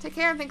 Take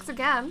care and thanks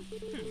again.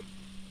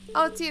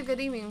 Oh, it's you.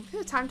 Good evening.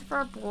 Ooh, time for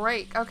a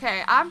break.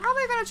 Okay, I'm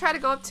probably gonna try to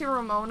go up to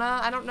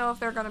Ramona. I don't know if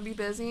they're gonna be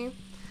busy.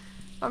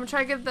 I'm gonna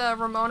try to give the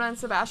Ramona and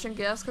Sebastian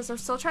gifts because they're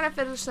still trying to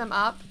finish them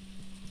up.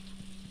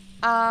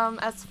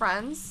 As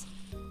friends.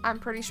 I'm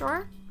pretty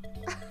sure.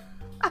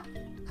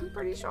 I'm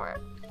pretty sure.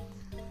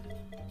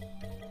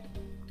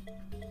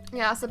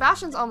 Yeah,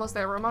 Sebastian's almost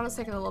there. Ramona's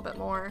taking a little bit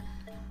more.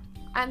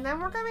 And then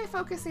we're going to be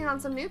focusing on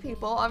some new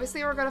people.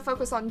 Obviously, we're going to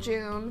focus on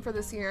June for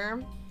this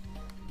year.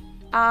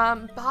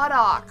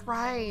 Boddock,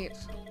 right.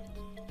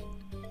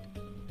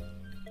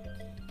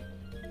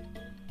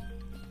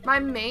 My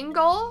main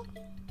goal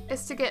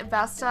is to get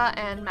Vesta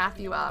and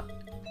Matthew up.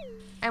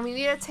 And we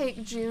need to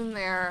take June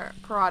there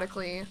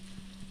periodically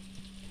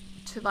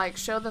to, like,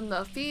 show them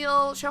the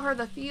field, show her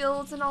the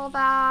fields and all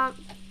that.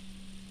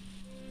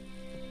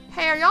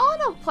 Hey, are y'all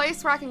in a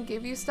place where I can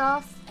give you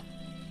stuff?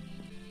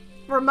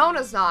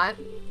 Ramona's not.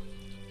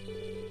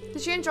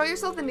 Did you enjoy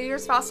yourself the New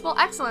Year's festival?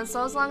 Excellent.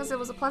 So as long as it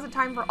was a pleasant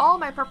time for all,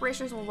 my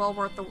preparations were well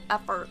worth the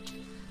effort.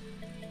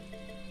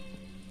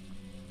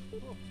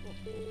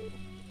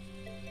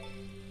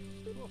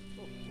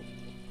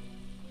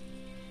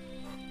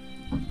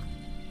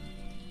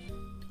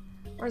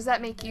 Where does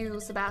that make you,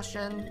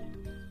 Sebastian?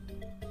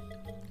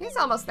 He's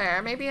almost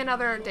there. Maybe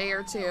another day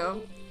or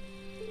two.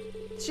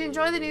 Did you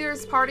enjoy the New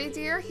Year's party,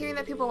 dear? Hearing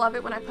that people love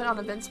it when I put on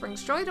events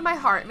brings joy to my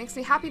heart. It makes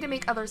me happy to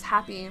make others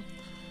happy.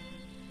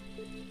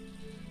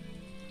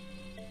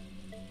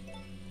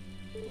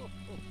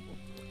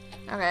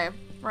 Okay,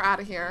 we're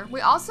out of here.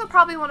 We also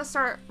probably want to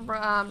start,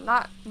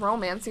 not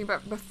romancing,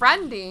 but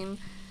befriending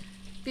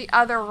the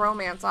other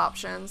romance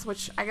options,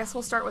 which I guess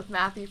we'll start with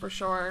Matthew for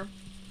sure.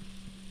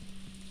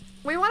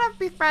 We want to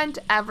befriend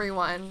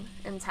everyone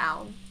in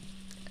town.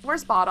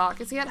 Where's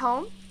Boddock? Is he at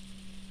home?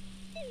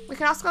 We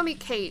can also go meet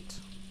Kate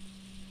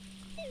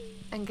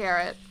and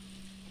Garrett.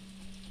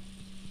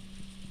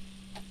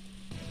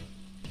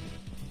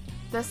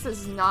 This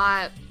is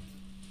not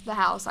the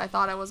house I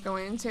thought I was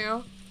going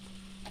to.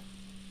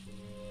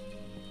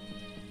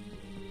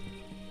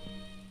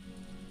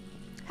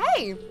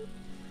 Hey!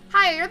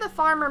 Hi, you're the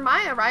farmer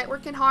Maya, right?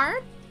 Working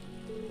hard?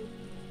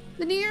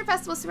 The New Year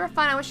Festival is super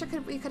fun. I wish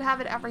we could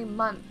have it every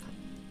month.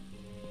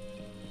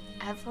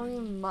 Every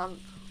month.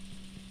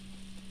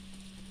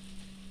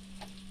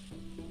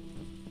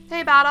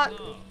 Hey,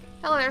 Baddock.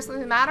 Hello there,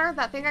 something the matter?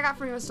 That thing I got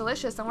from you was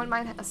delicious. I wouldn't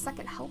mind a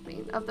second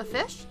helping of the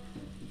fish.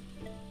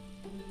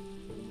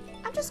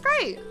 I'm just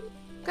great.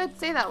 Good,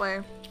 stay that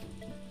way.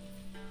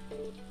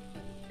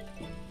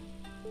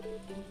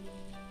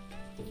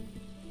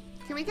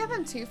 Can we give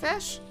him 2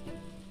 fish?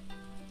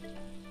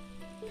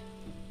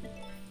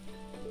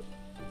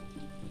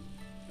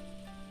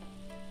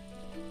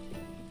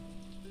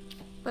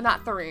 But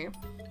not 3.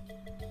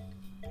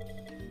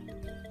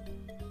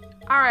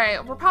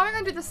 Alright, we're probably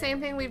going to do the same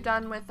thing we've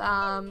done with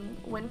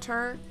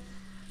Winter.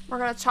 We're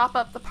going to chop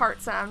up the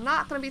parts that I'm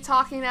not going to be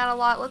talking at a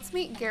lot. Let's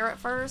meet Garrett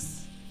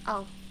first.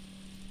 Oh.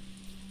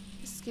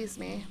 Excuse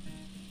me.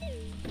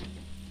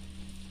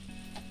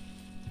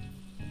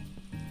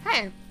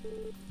 Hey.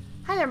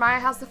 Hi there, Maya.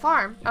 How's the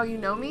farm? Oh, you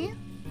know me?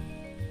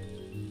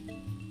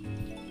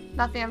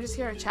 Nothing. I'm just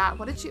here to chat.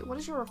 What is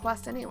your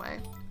request anyway?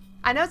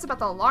 I know it's about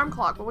the alarm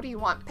clock, but what do you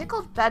want?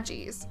 Pickled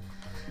veggies.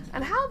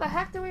 And how the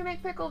heck do we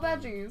make pickled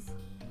veggies?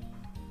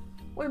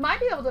 We might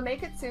be able to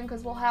make it soon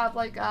because we'll have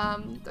like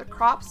the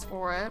crops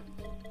for it.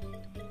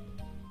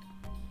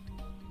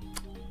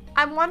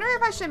 I'm wondering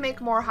if I should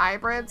make more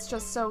hybrids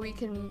just so we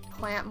can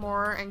plant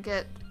more and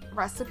get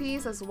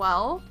recipes as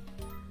well.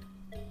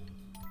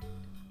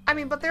 I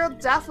mean, but there'll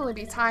definitely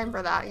be time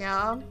for that,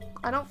 yeah.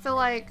 I don't feel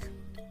like...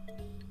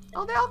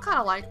 Oh, they all kind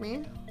of like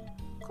me.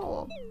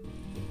 Cool.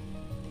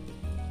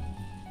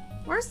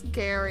 Where's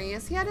Gary?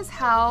 Is he at his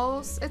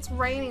house? It's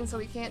raining, so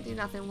we can't do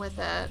nothing with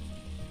it.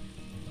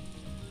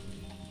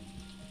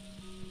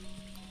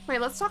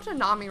 Wait, let's talk to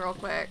Nami real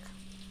quick.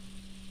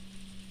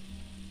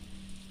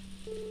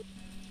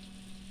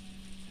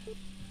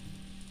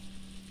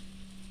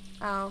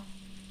 Oh.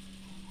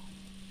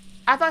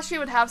 I thought she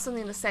would have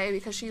something to say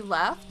because she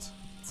left,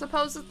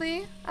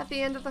 supposedly, at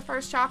the end of the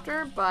first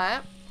chapter,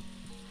 but...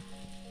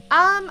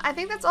 I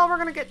think that's all we're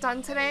gonna get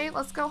done today.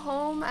 Let's go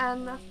home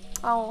and...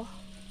 Oh...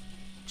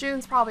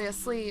 June's probably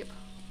asleep.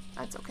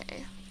 That's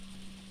okay.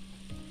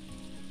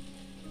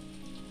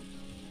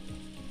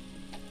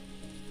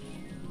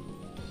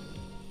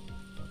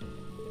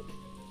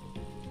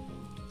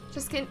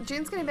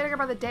 June's getting bigger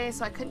by the day,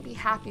 so I couldn't be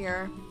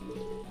happier.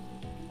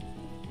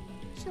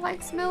 She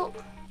likes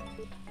milk.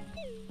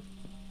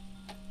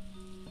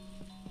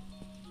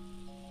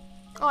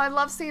 Oh, I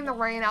love seeing the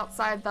rain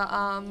outside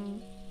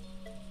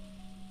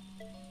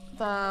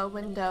the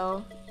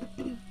window.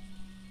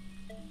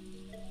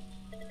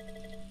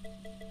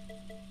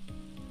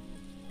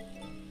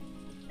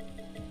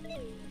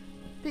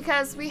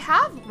 Because we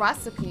have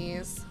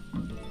recipes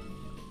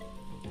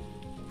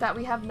that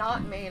we have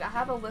not made. I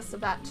have a list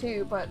of that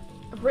too, but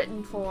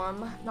written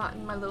form, not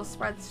in my little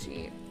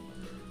spreadsheet.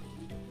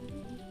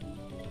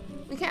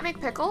 We can't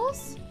make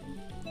pickles?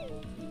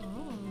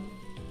 Oh.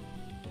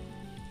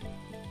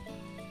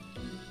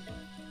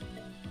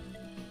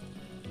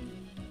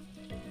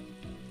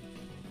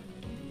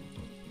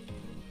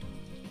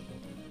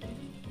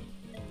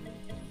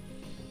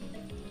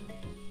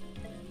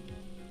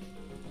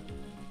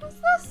 What's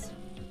this?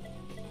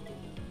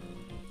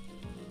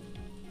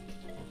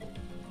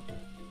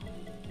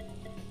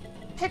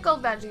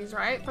 Pickled veggies,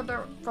 right? For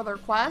the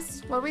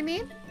request. What do we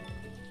need?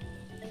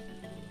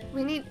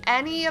 We need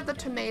any of the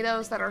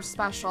tomatoes that are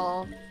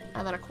special.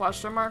 And then a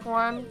question mark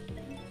one.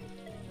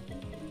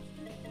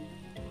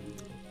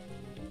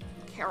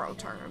 Caro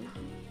turn.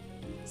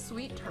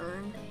 Sweet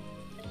turn.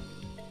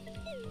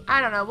 I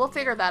don't know. We'll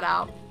figure that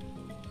out.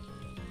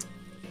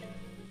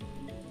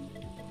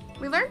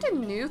 We learned a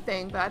new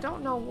thing, but I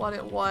don't know what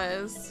it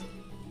was.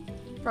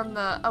 From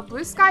a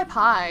blue sky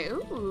pie.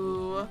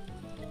 Ooh.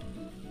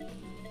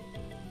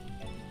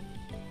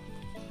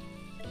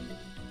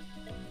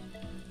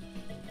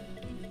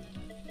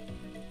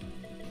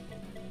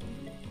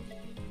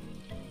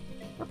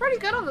 We're pretty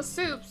good on the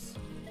soups.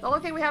 The only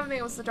thing we haven't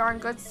made was the darn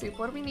good soup.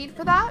 What do we need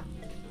for that?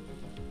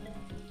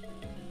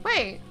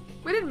 Wait,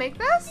 we didn't make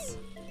this?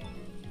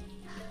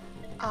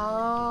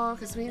 Oh,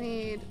 because we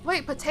need...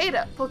 Wait,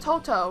 potato.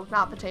 Potato,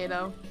 not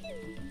potato.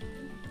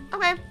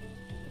 Okay.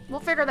 We'll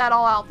figure that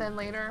all out then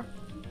later.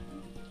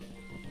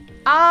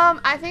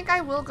 I think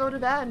I will go to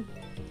bed.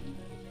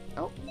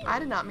 Oh, I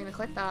did not mean to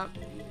click that.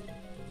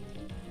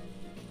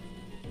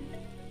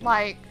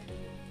 Like...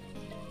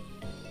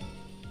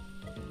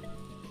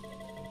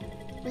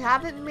 We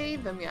haven't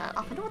made them yet.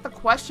 I wonder what the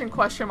question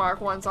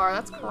mark ones are.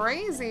 That's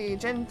crazy.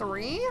 Gen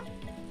 3?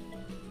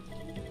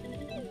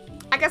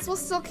 I guess we'll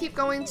still keep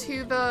going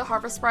to the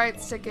Harvest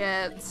Sprites to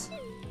get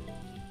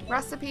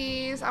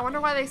recipes. I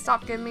wonder why they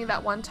stopped giving me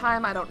that one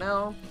time. I don't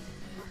know.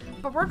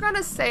 But we're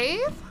gonna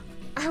save.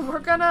 We're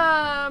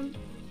gonna...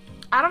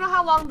 I don't know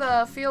how long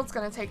the field's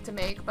gonna take to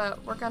make,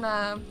 but we're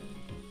gonna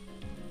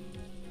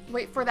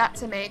wait for that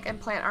to make and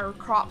plant our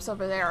crops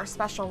over there, our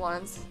special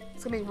ones.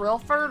 It's gonna be real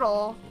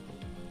fertile.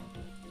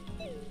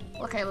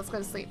 Okay, let's go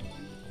to sleep.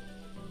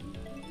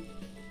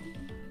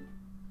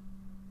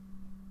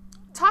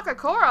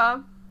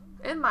 Takakura?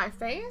 In my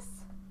face?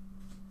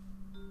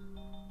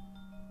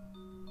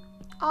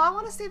 Oh, I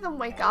want to see them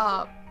wake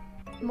up.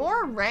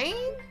 More rain?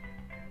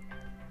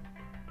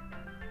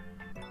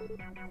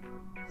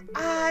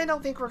 I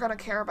don't think we're gonna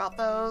care about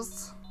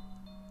those.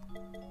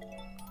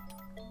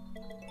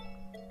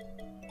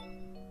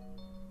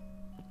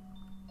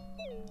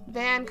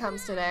 Van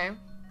comes today.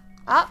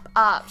 Up,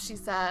 up, she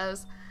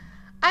says.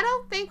 I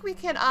don't think we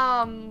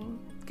can,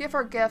 give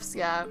her gifts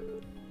yet.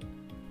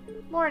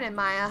 Morning,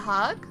 Maya.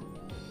 Hug?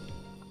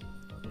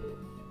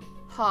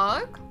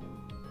 Hug?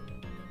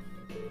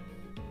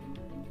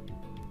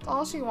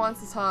 All she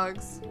wants is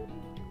hugs.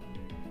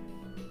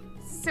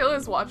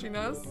 Celia's watching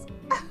us.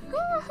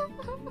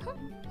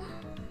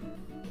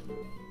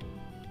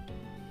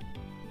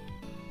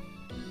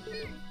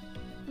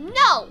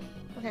 No!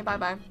 Okay,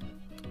 bye-bye.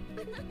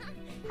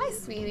 Hi,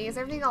 sweetie. Is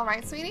everything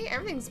alright, sweetie?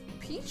 Everything's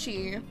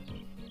peachy.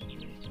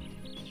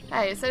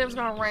 Hey, it said it was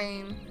gonna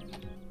rain.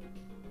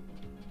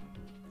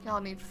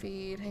 Y'all need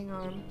feed. Hang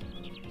on.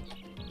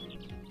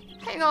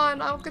 Hang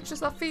on, I'll get you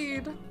some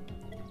feed.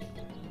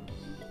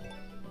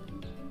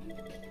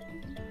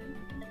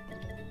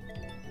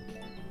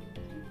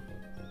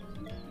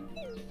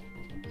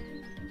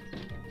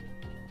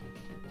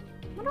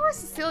 I wonder where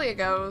Cecilia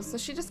goes.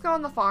 Does she just go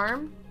on the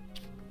farm?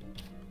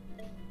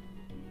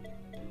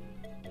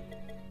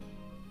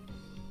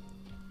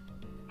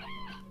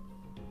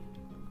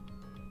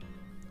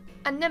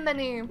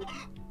 Anemone.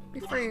 Be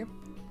free.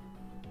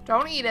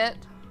 Don't eat it.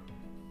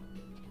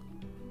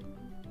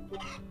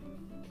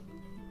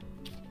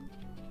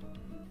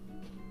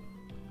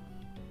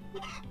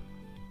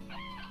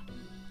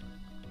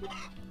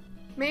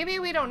 Maybe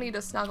we don't need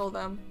to snuggle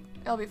them.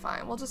 It'll be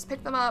fine. We'll just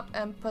pick them up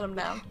and put them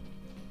down.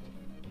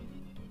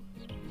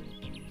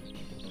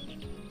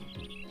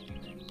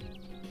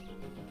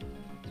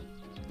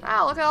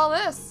 Wow, look at all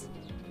this.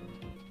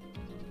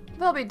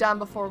 They'll be done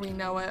before we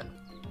know it.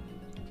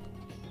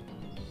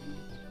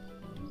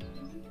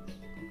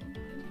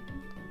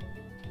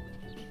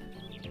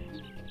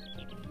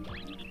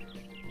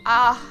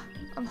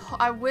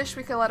 I wish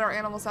we could let our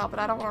animals out, but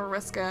I don't want to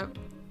risk it.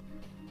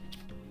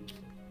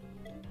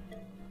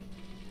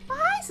 Oh,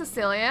 hi,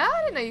 Cecilia.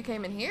 I didn't know you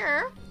came in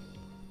here.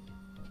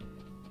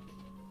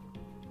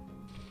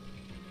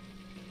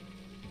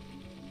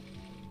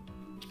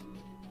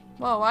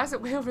 Whoa, why is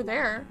it way over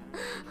there?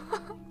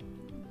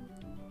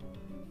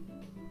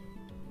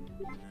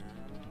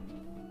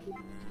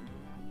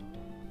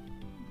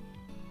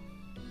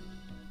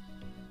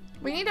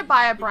 We need to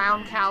buy a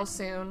brown cow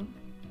soon.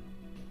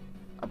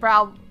 A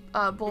brown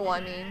bull, I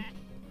mean.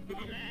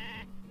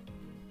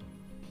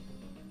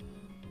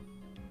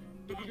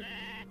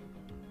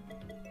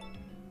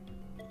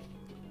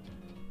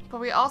 But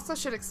we also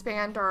should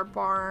expand our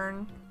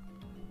barn.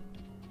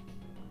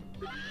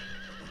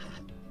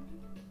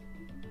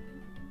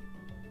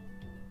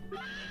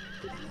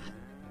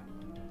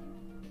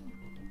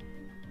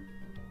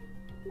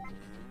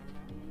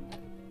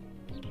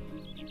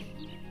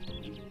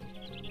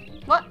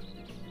 What?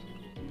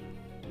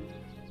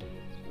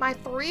 My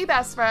 3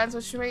 best friends,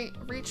 which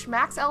reach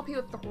max LP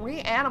with 3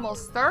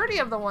 animals. 30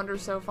 of the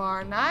wonders so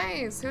far.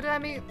 Nice. Who did I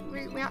meet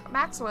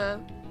max with?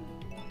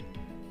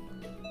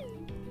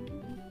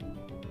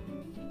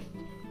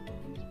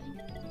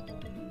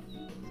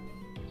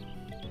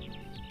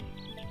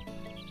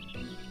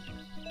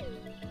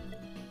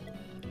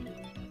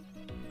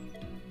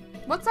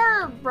 What's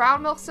our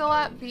brown milk still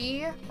at?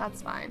 B?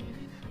 That's fine.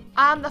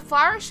 The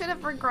flowers should have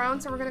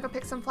regrown, so we're gonna go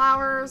pick some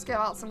flowers, give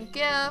out some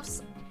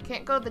gifts.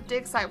 Can't go to the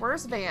dig site.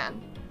 Where's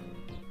Van?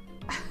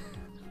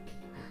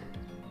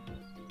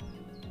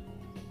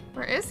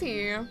 Where is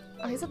he?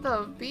 Oh, he's at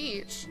the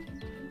beach.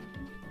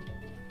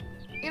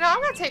 You know,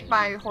 I'm gonna take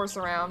my horse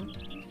around.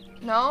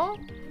 No?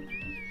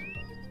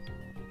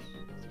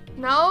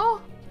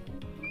 No?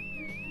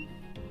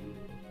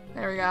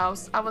 There we go.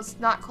 I was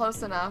not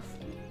close enough.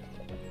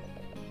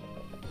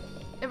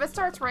 If it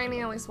starts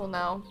raining, at least we'll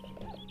know.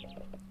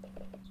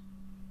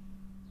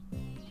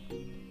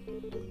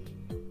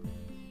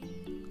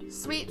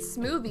 Sweet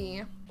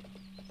smoothie.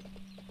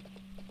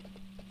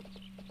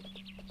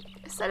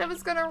 I said it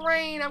was gonna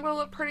rain. I'm gonna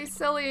look pretty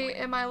silly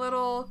in my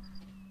little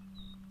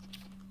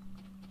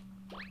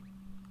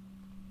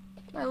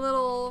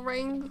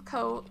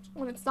raincoat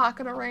when it's not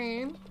gonna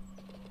rain.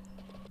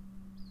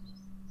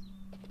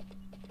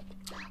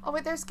 Oh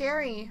wait, there's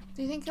Gary.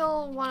 Do you think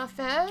he'll want to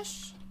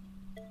fish?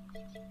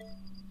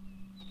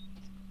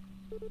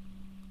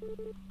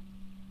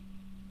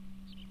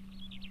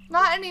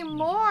 Not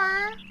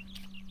anymore.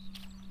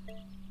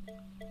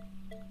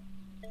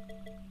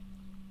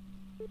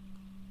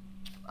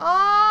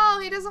 Oh,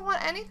 he doesn't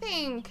want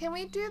anything. Can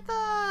we do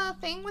the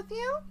thing with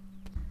you?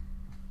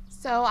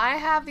 So I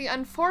have the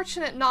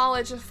unfortunate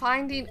knowledge of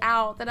finding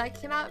out that I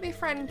cannot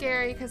befriend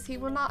Gary because he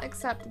will not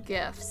accept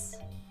gifts.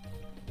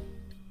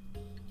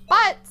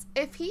 But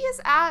if he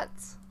is at...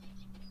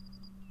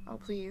 Oh,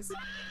 please.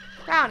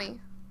 Brownie.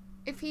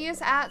 If he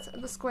is at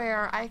the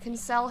square, I can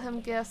sell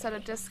him gifts at a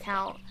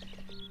discount.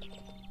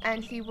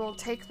 And he will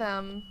take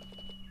them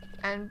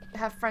and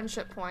have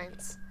friendship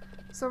points.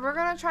 So we're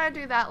gonna try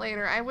to do that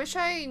later. I wish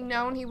I had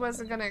known he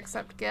wasn't gonna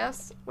accept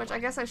gifts, which I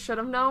guess I should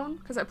have known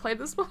because I played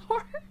this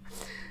before.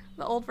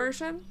 The old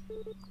version.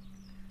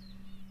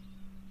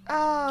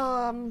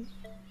 And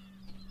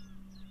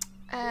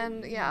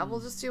yeah, we'll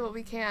just do what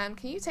we can.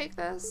 Can you take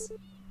this?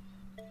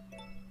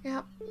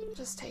 Yep,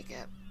 just take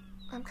it.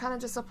 I'm kind of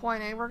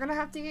disappointed. We're gonna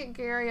have to get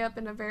Gary up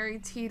in a very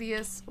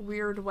tedious,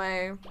 weird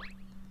way.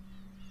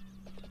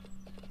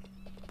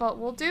 But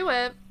we'll do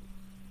it.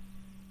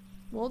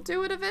 We'll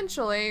do it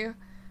eventually.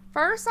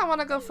 First, I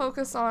want to go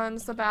focus on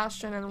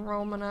Sebastian and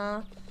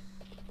Romana.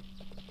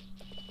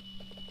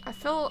 I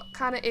feel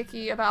kind of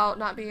icky about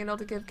not being able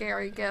to give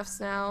Gary gifts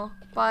now.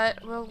 But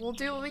we'll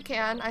do what we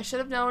can. I should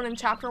have known in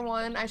chapter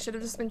 1. I should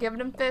have just been giving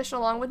him fish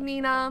along with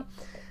Nina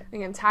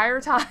the entire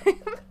time.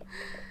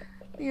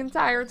 The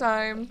entire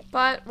time.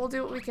 But we'll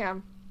do what we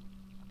can.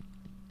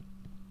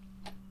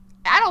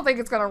 I don't think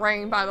it's gonna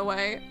rain, by the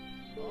way.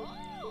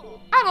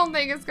 I don't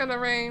think it's gonna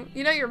rain.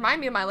 You know, you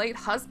remind me of my late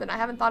husband. I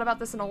haven't thought about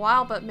this in a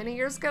while, but many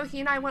years ago, he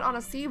and I went on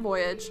a sea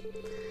voyage.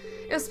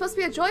 It was supposed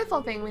to be a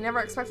joyful thing. We never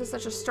expected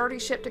such a sturdy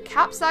ship to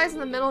capsize in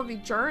the middle of the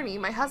journey.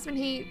 My husband,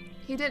 he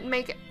didn't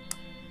make it.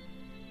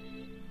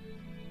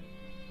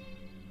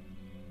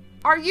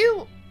 Are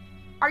you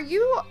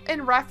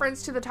in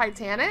reference to the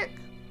Titanic?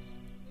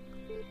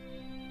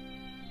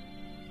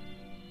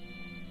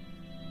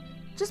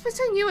 Just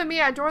between you and me,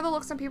 I adore the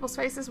looks on people's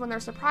faces when they're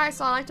surprised,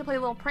 so I like to play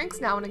little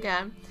pranks now and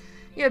again.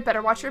 You had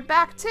better watch your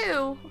back,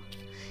 too.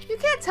 You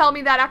can't tell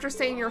me that after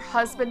saying your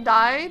husband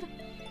died.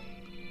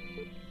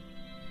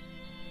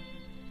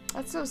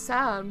 That's so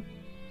sad.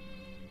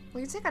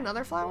 Will you take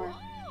another flower?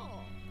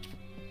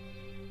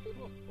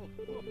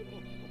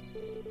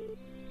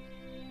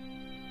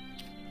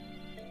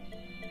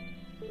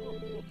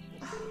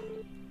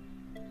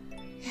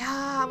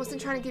 Yeah, I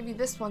wasn't trying to give you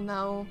this one,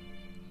 though.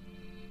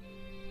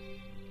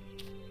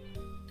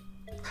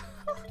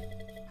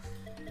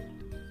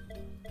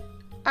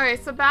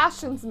 Alright,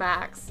 Sebastian's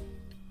max.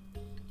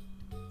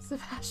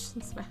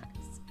 Sebastian's max.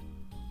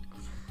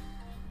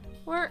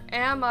 Where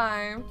am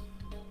I?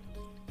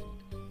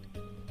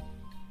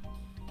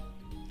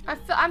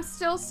 I'm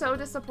still so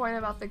disappointed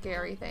about the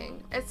Gary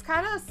thing. It's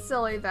kind of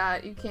silly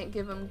that you can't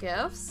give him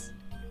gifts.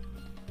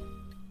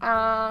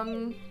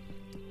 We'll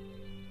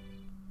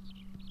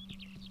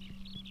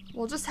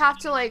just have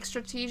to, like,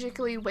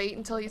 strategically wait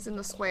until he's in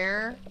the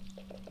square.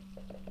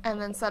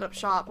 And then set up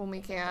shop when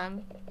we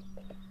can.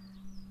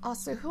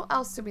 Also, who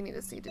else do we need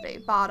to see today?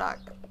 Badok.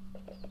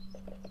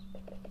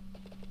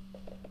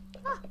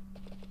 Huh.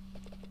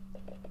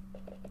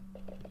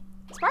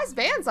 Surprised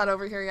Van's not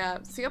over here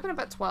yet. Does he open up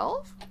at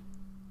 12?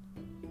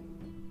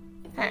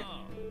 Hey.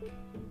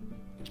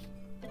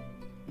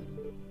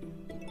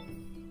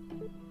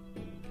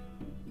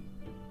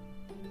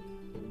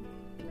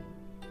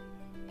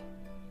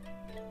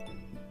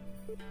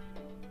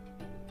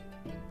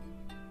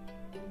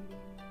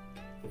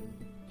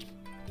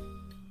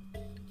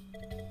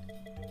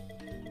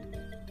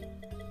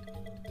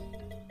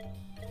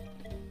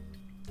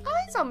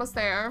 He's almost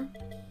there.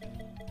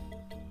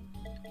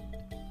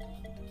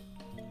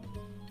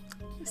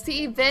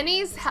 See,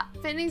 Vinny's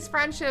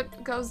friendship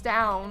goes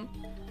down,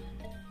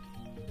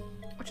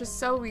 which is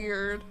so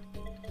weird.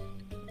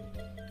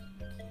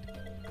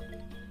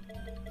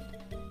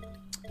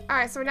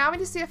 Alright, so now we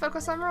just need to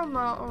focus on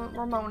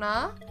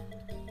Ramona.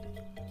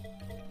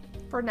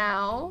 For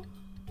now.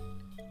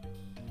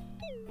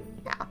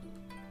 Yeah.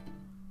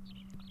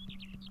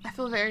 I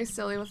feel very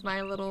silly with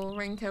my little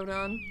raincoat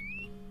on.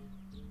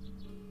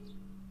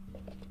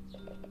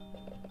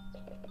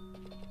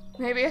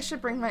 Maybe I should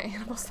bring my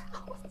animals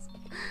out.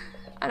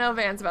 I know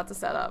Van's about to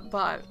set up,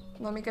 but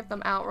let me get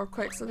them out real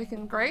quick so they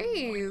can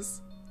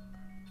graze.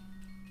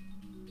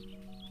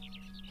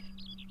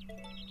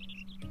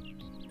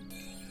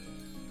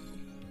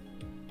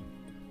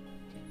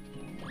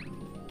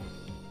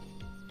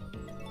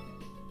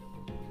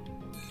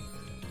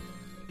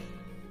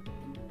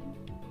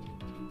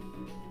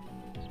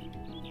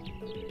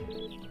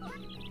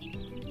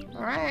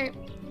 Alright.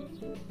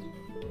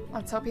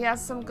 Let's hope he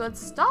has some good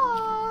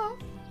stuff.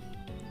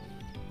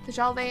 Did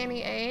y'all lay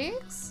any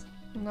eggs?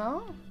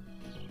 No?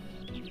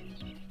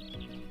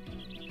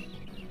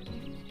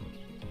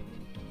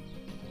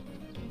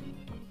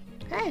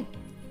 Hey.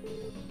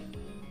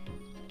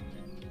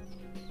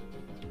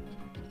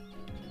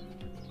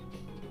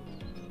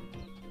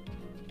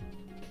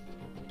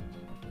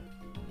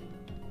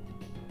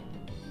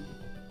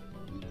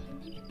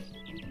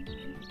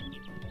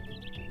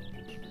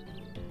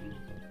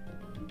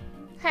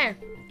 Hey.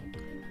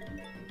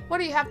 What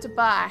do you have to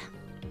buy?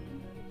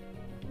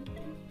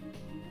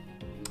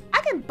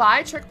 I can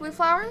buy trick blue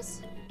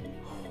flowers?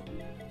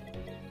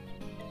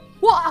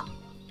 Whoa!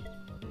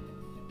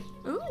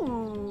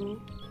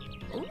 Ooh.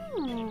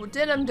 Ooh.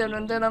 Denim,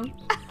 denim, denim.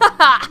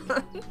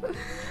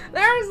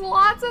 There's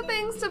lots of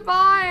things to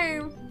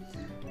buy.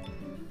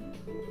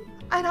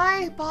 And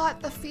I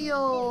bought the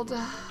field.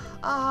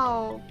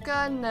 Oh,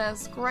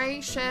 goodness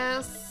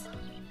gracious.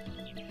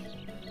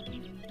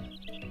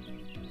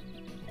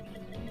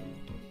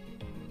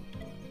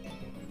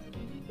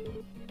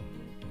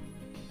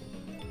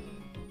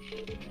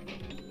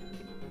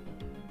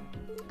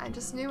 I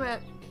just knew it.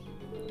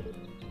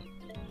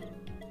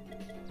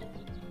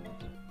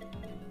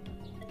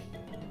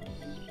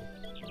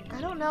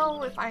 I don't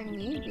know if I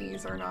need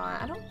these or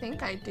not. I don't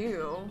think I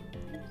do.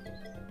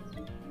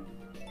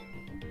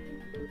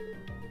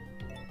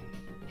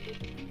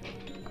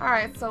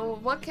 Alright, so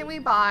what can we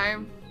buy?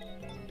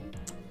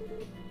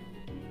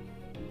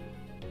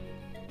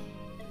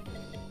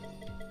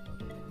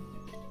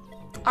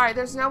 Alright,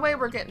 there's no way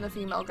we're getting the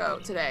female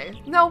goat today.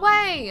 No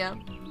way!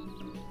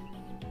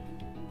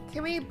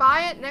 Can we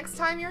buy it next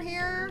time you're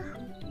here?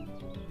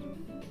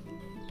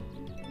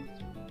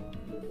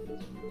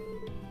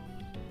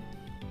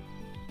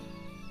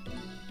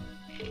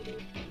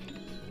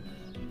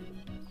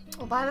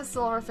 We'll buy the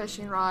silver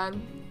fishing rod.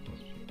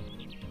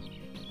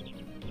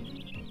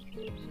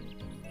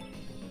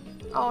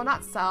 Oh,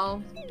 not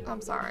sell.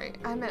 I'm sorry.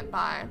 I meant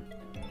buy.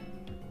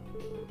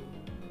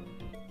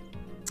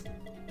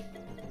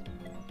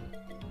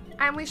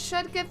 And we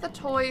should get the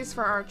toys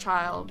for our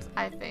child,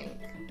 I think.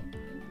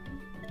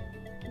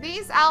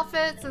 These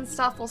outfits and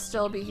stuff will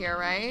still be here,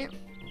 right?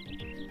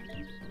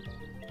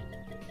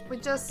 We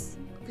just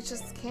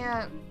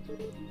can't.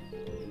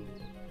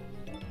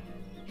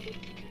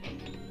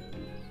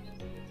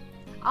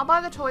 I'll buy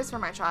the toys for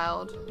my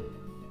child.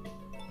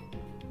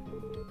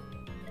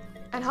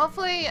 And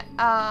hopefully,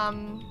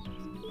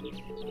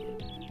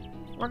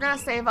 we're gonna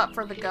save up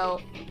for the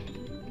goat.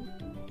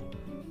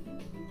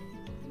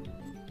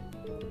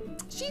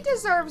 She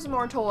deserves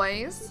more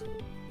toys,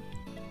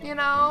 you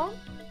know?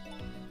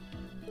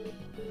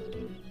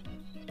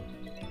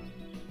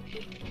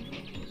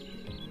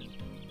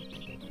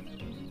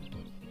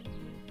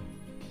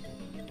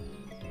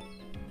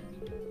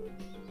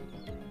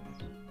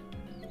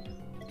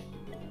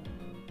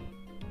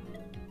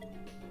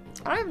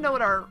 I don't even know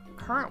what our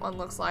current one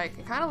looks like.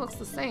 It kind of looks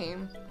the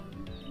same.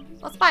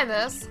 Let's buy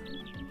this.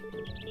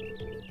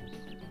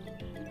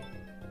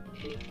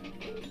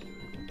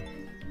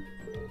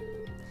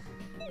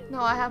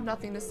 No, I have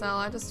nothing to sell.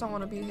 I just don't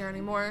want to be here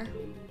anymore.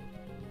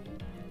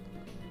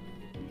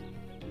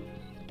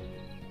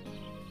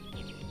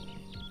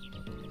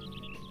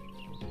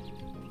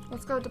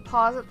 Let's go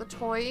deposit the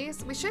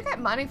toys. We should get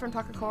money from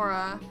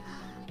Takakura.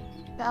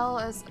 Belle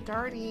is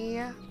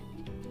dirty.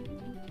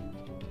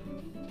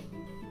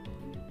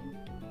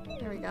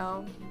 There we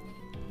go.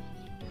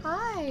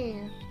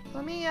 Hi.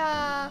 Let me,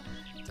 are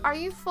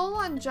you full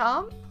on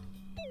jump?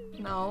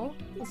 No.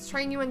 Let's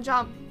train you in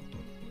jump.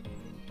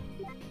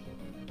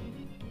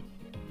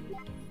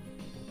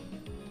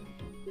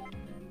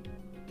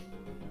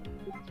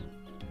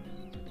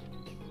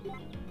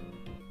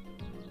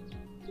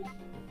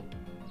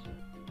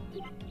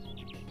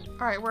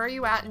 Alright, where are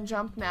you at in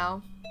jump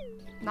now?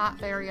 Not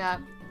there yet.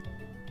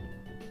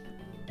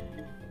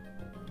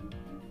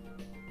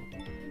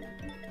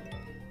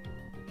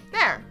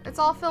 There! It's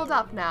all filled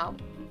up now.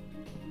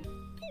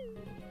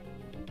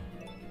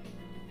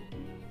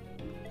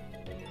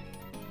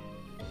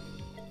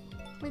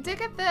 We did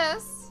get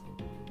this.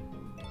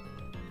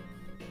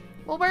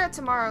 We'll wear it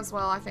tomorrow as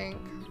well, I think.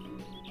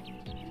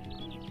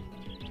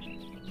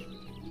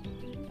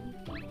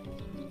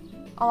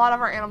 A lot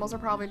of our animals are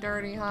probably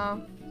dirty, huh?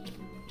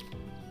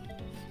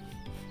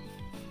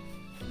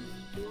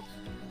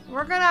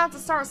 We're gonna have to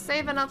start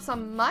saving up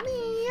some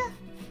money.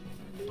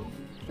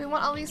 We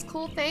want all these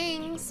cool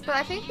things. But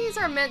I think these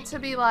are meant to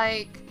be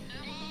like...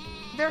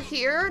 They're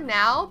here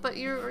now, but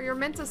you're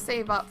meant to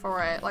save up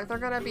for it. Like, they're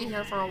gonna be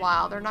here for a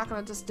while. They're not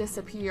gonna just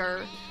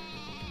disappear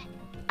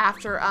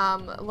after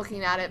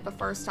looking at it the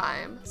first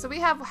time. So we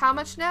have how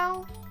much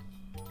now?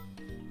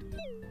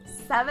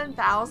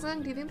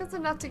 7,000? Do you think that's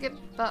enough to get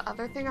the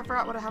other thing? I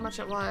forgot how much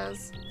it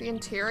was. The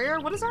interior?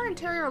 What does our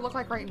interior look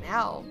like right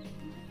now?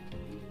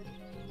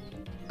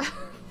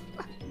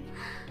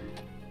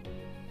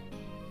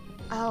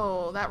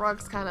 Oh, that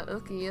rug's kind of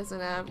ooky,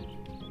 isn't it?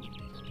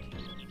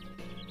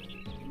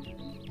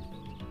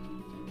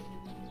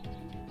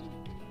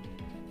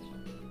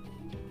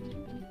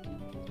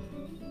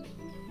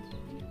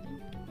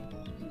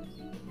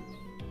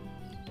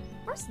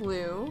 Where's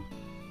Lou?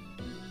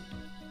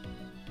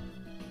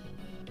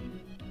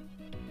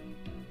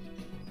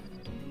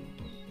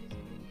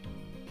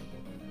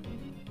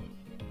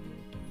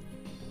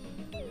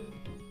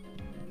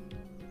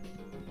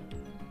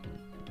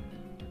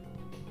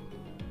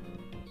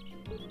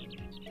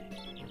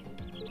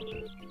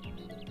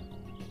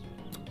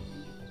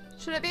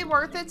 Should it be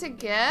worth it to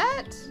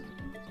get?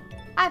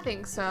 I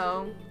think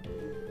so.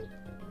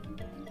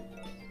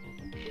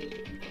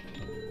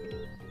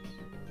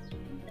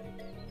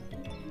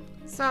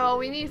 So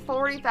we need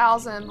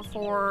 40,000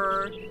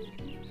 before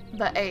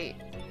the 8th.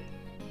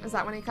 Is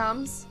that when he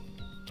comes?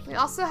 We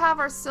also have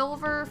our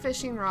silver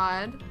fishing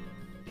rod,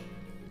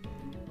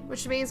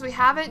 which means we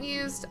haven't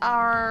used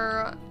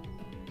our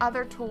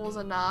other tools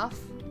enough.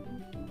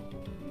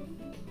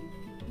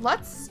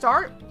 Let's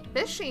start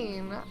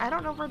fishing. I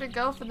don't know where to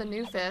go for the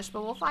new fish,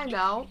 but we'll find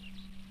out.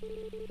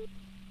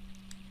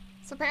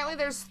 So apparently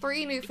there's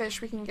 3 new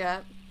fish we can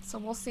get, so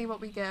we'll see what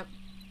we get.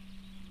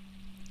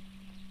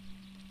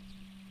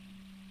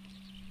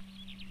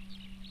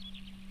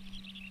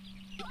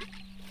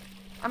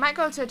 I might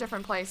go to a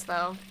different place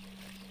though.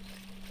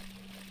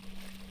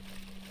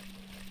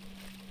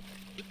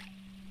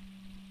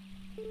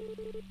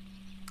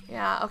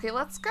 Yeah, okay,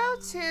 let's go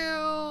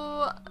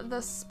to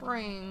the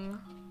spring.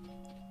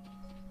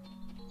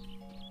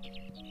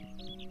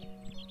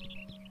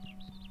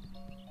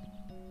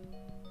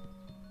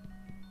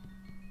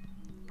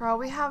 Bro,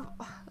 we have,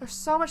 there's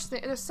so much,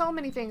 there's so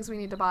many things we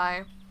need to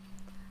buy.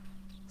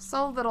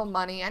 So little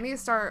money. I need to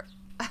start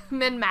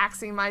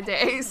min-maxing my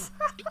days.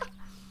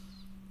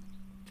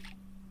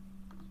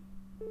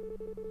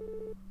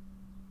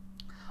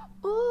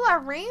 Ooh, a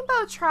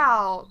rainbow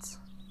trout.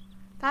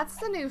 That's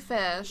the new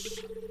fish.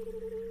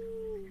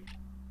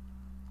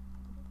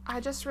 I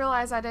just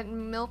realized I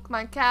didn't milk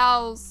my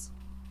cows.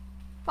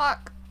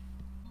 Fuck.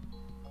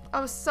 I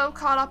was so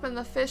caught up in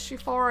the fish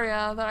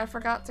euphoria that I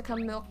forgot to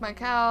come milk my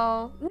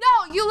cow.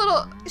 No, you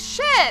little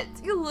shit!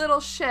 You little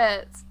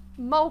shit.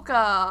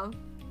 Mocha.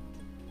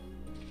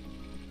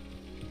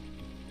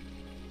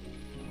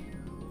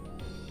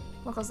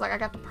 Mocha's like, I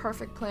got the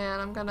perfect plan.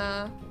 I'm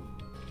gonna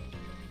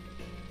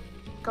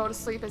go to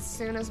sleep as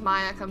soon as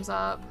Maya comes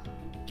up.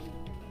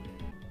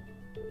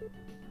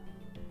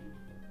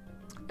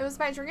 It was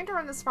my dream to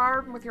run this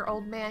farm with your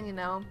old man, you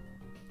know.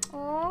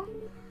 Aww.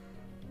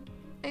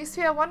 I used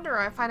to be a wanderer.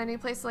 I find a new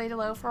place to lay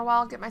low for a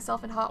while, get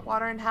myself in hot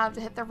water, and have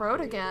to hit the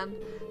road again.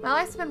 My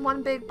life's been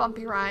one big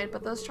bumpy ride,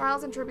 but those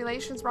trials and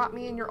tribulations brought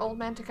me and your old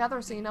man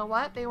together, so you know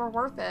what? They were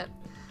worth it.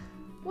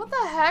 What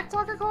the heck,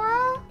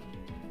 Takakura?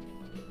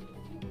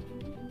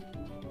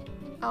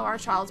 Oh, our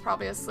child's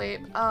probably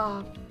asleep.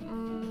 Oh,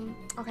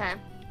 okay.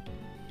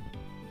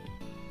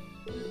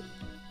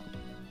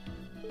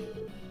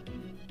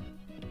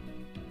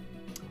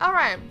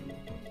 Alright.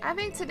 I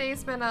think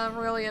today's been a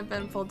really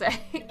eventful day.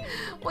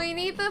 We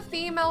need the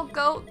female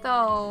goat,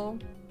 though.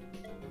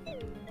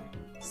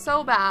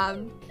 So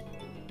bad.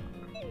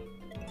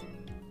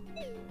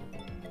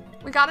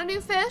 We got a new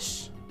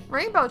fish.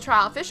 Rainbow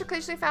trout. Fish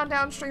occasionally found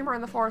downstream or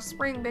in the forest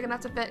spring, big enough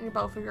to fit in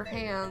both of your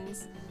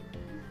hands.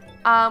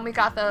 We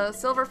got the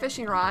silver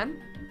fishing rod.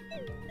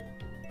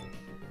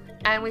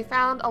 And we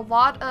found a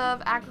lot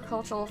of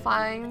agricultural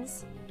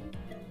finds.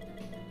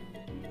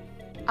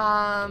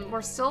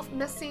 We're still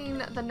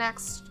missing the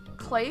next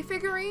clay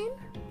figurine,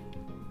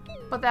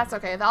 but that's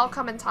okay. That'll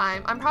come in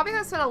time. I'm probably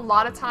gonna spend a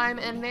lot of time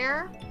in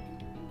there,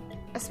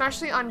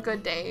 especially on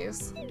good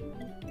days.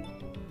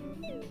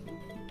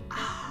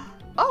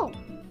 Oh,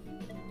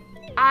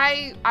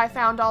 I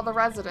found all the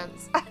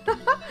residents.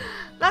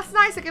 That's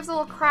nice. It gives a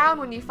little crown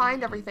when you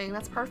find everything.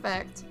 That's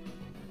perfect.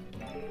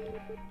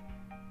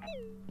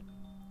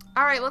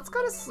 All right, let's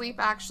go to sleep.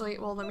 Actually,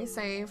 well, let me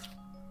save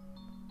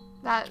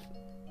that.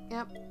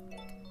 Yep.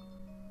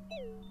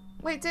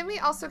 Wait, didn't we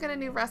also get a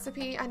new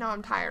recipe? I know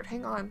I'm tired.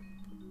 Hang on.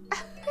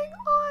 Hang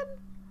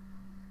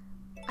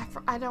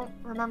on. I don't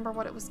remember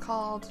what it was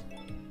called.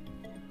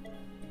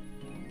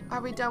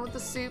 Are we done with the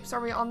soups?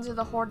 Are we on to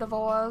the hors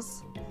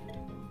d'oeuvres?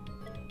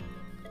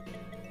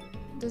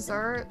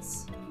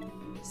 Desserts.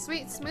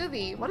 Sweet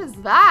smoothie. What is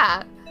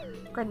that?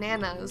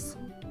 Grananas.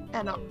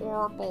 And an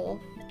orpal.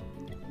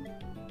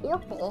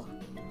 Orpal?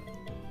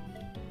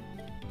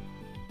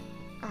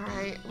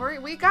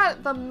 Alright, we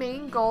got, the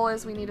main goal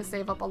is we need to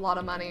save up a lot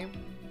of money.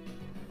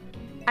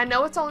 I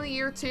know it's only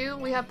year 2,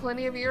 we have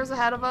plenty of years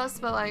ahead of us,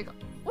 but like,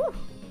 ooh,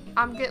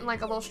 I'm getting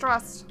like a little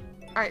stressed.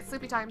 Alright,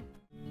 sleepy time.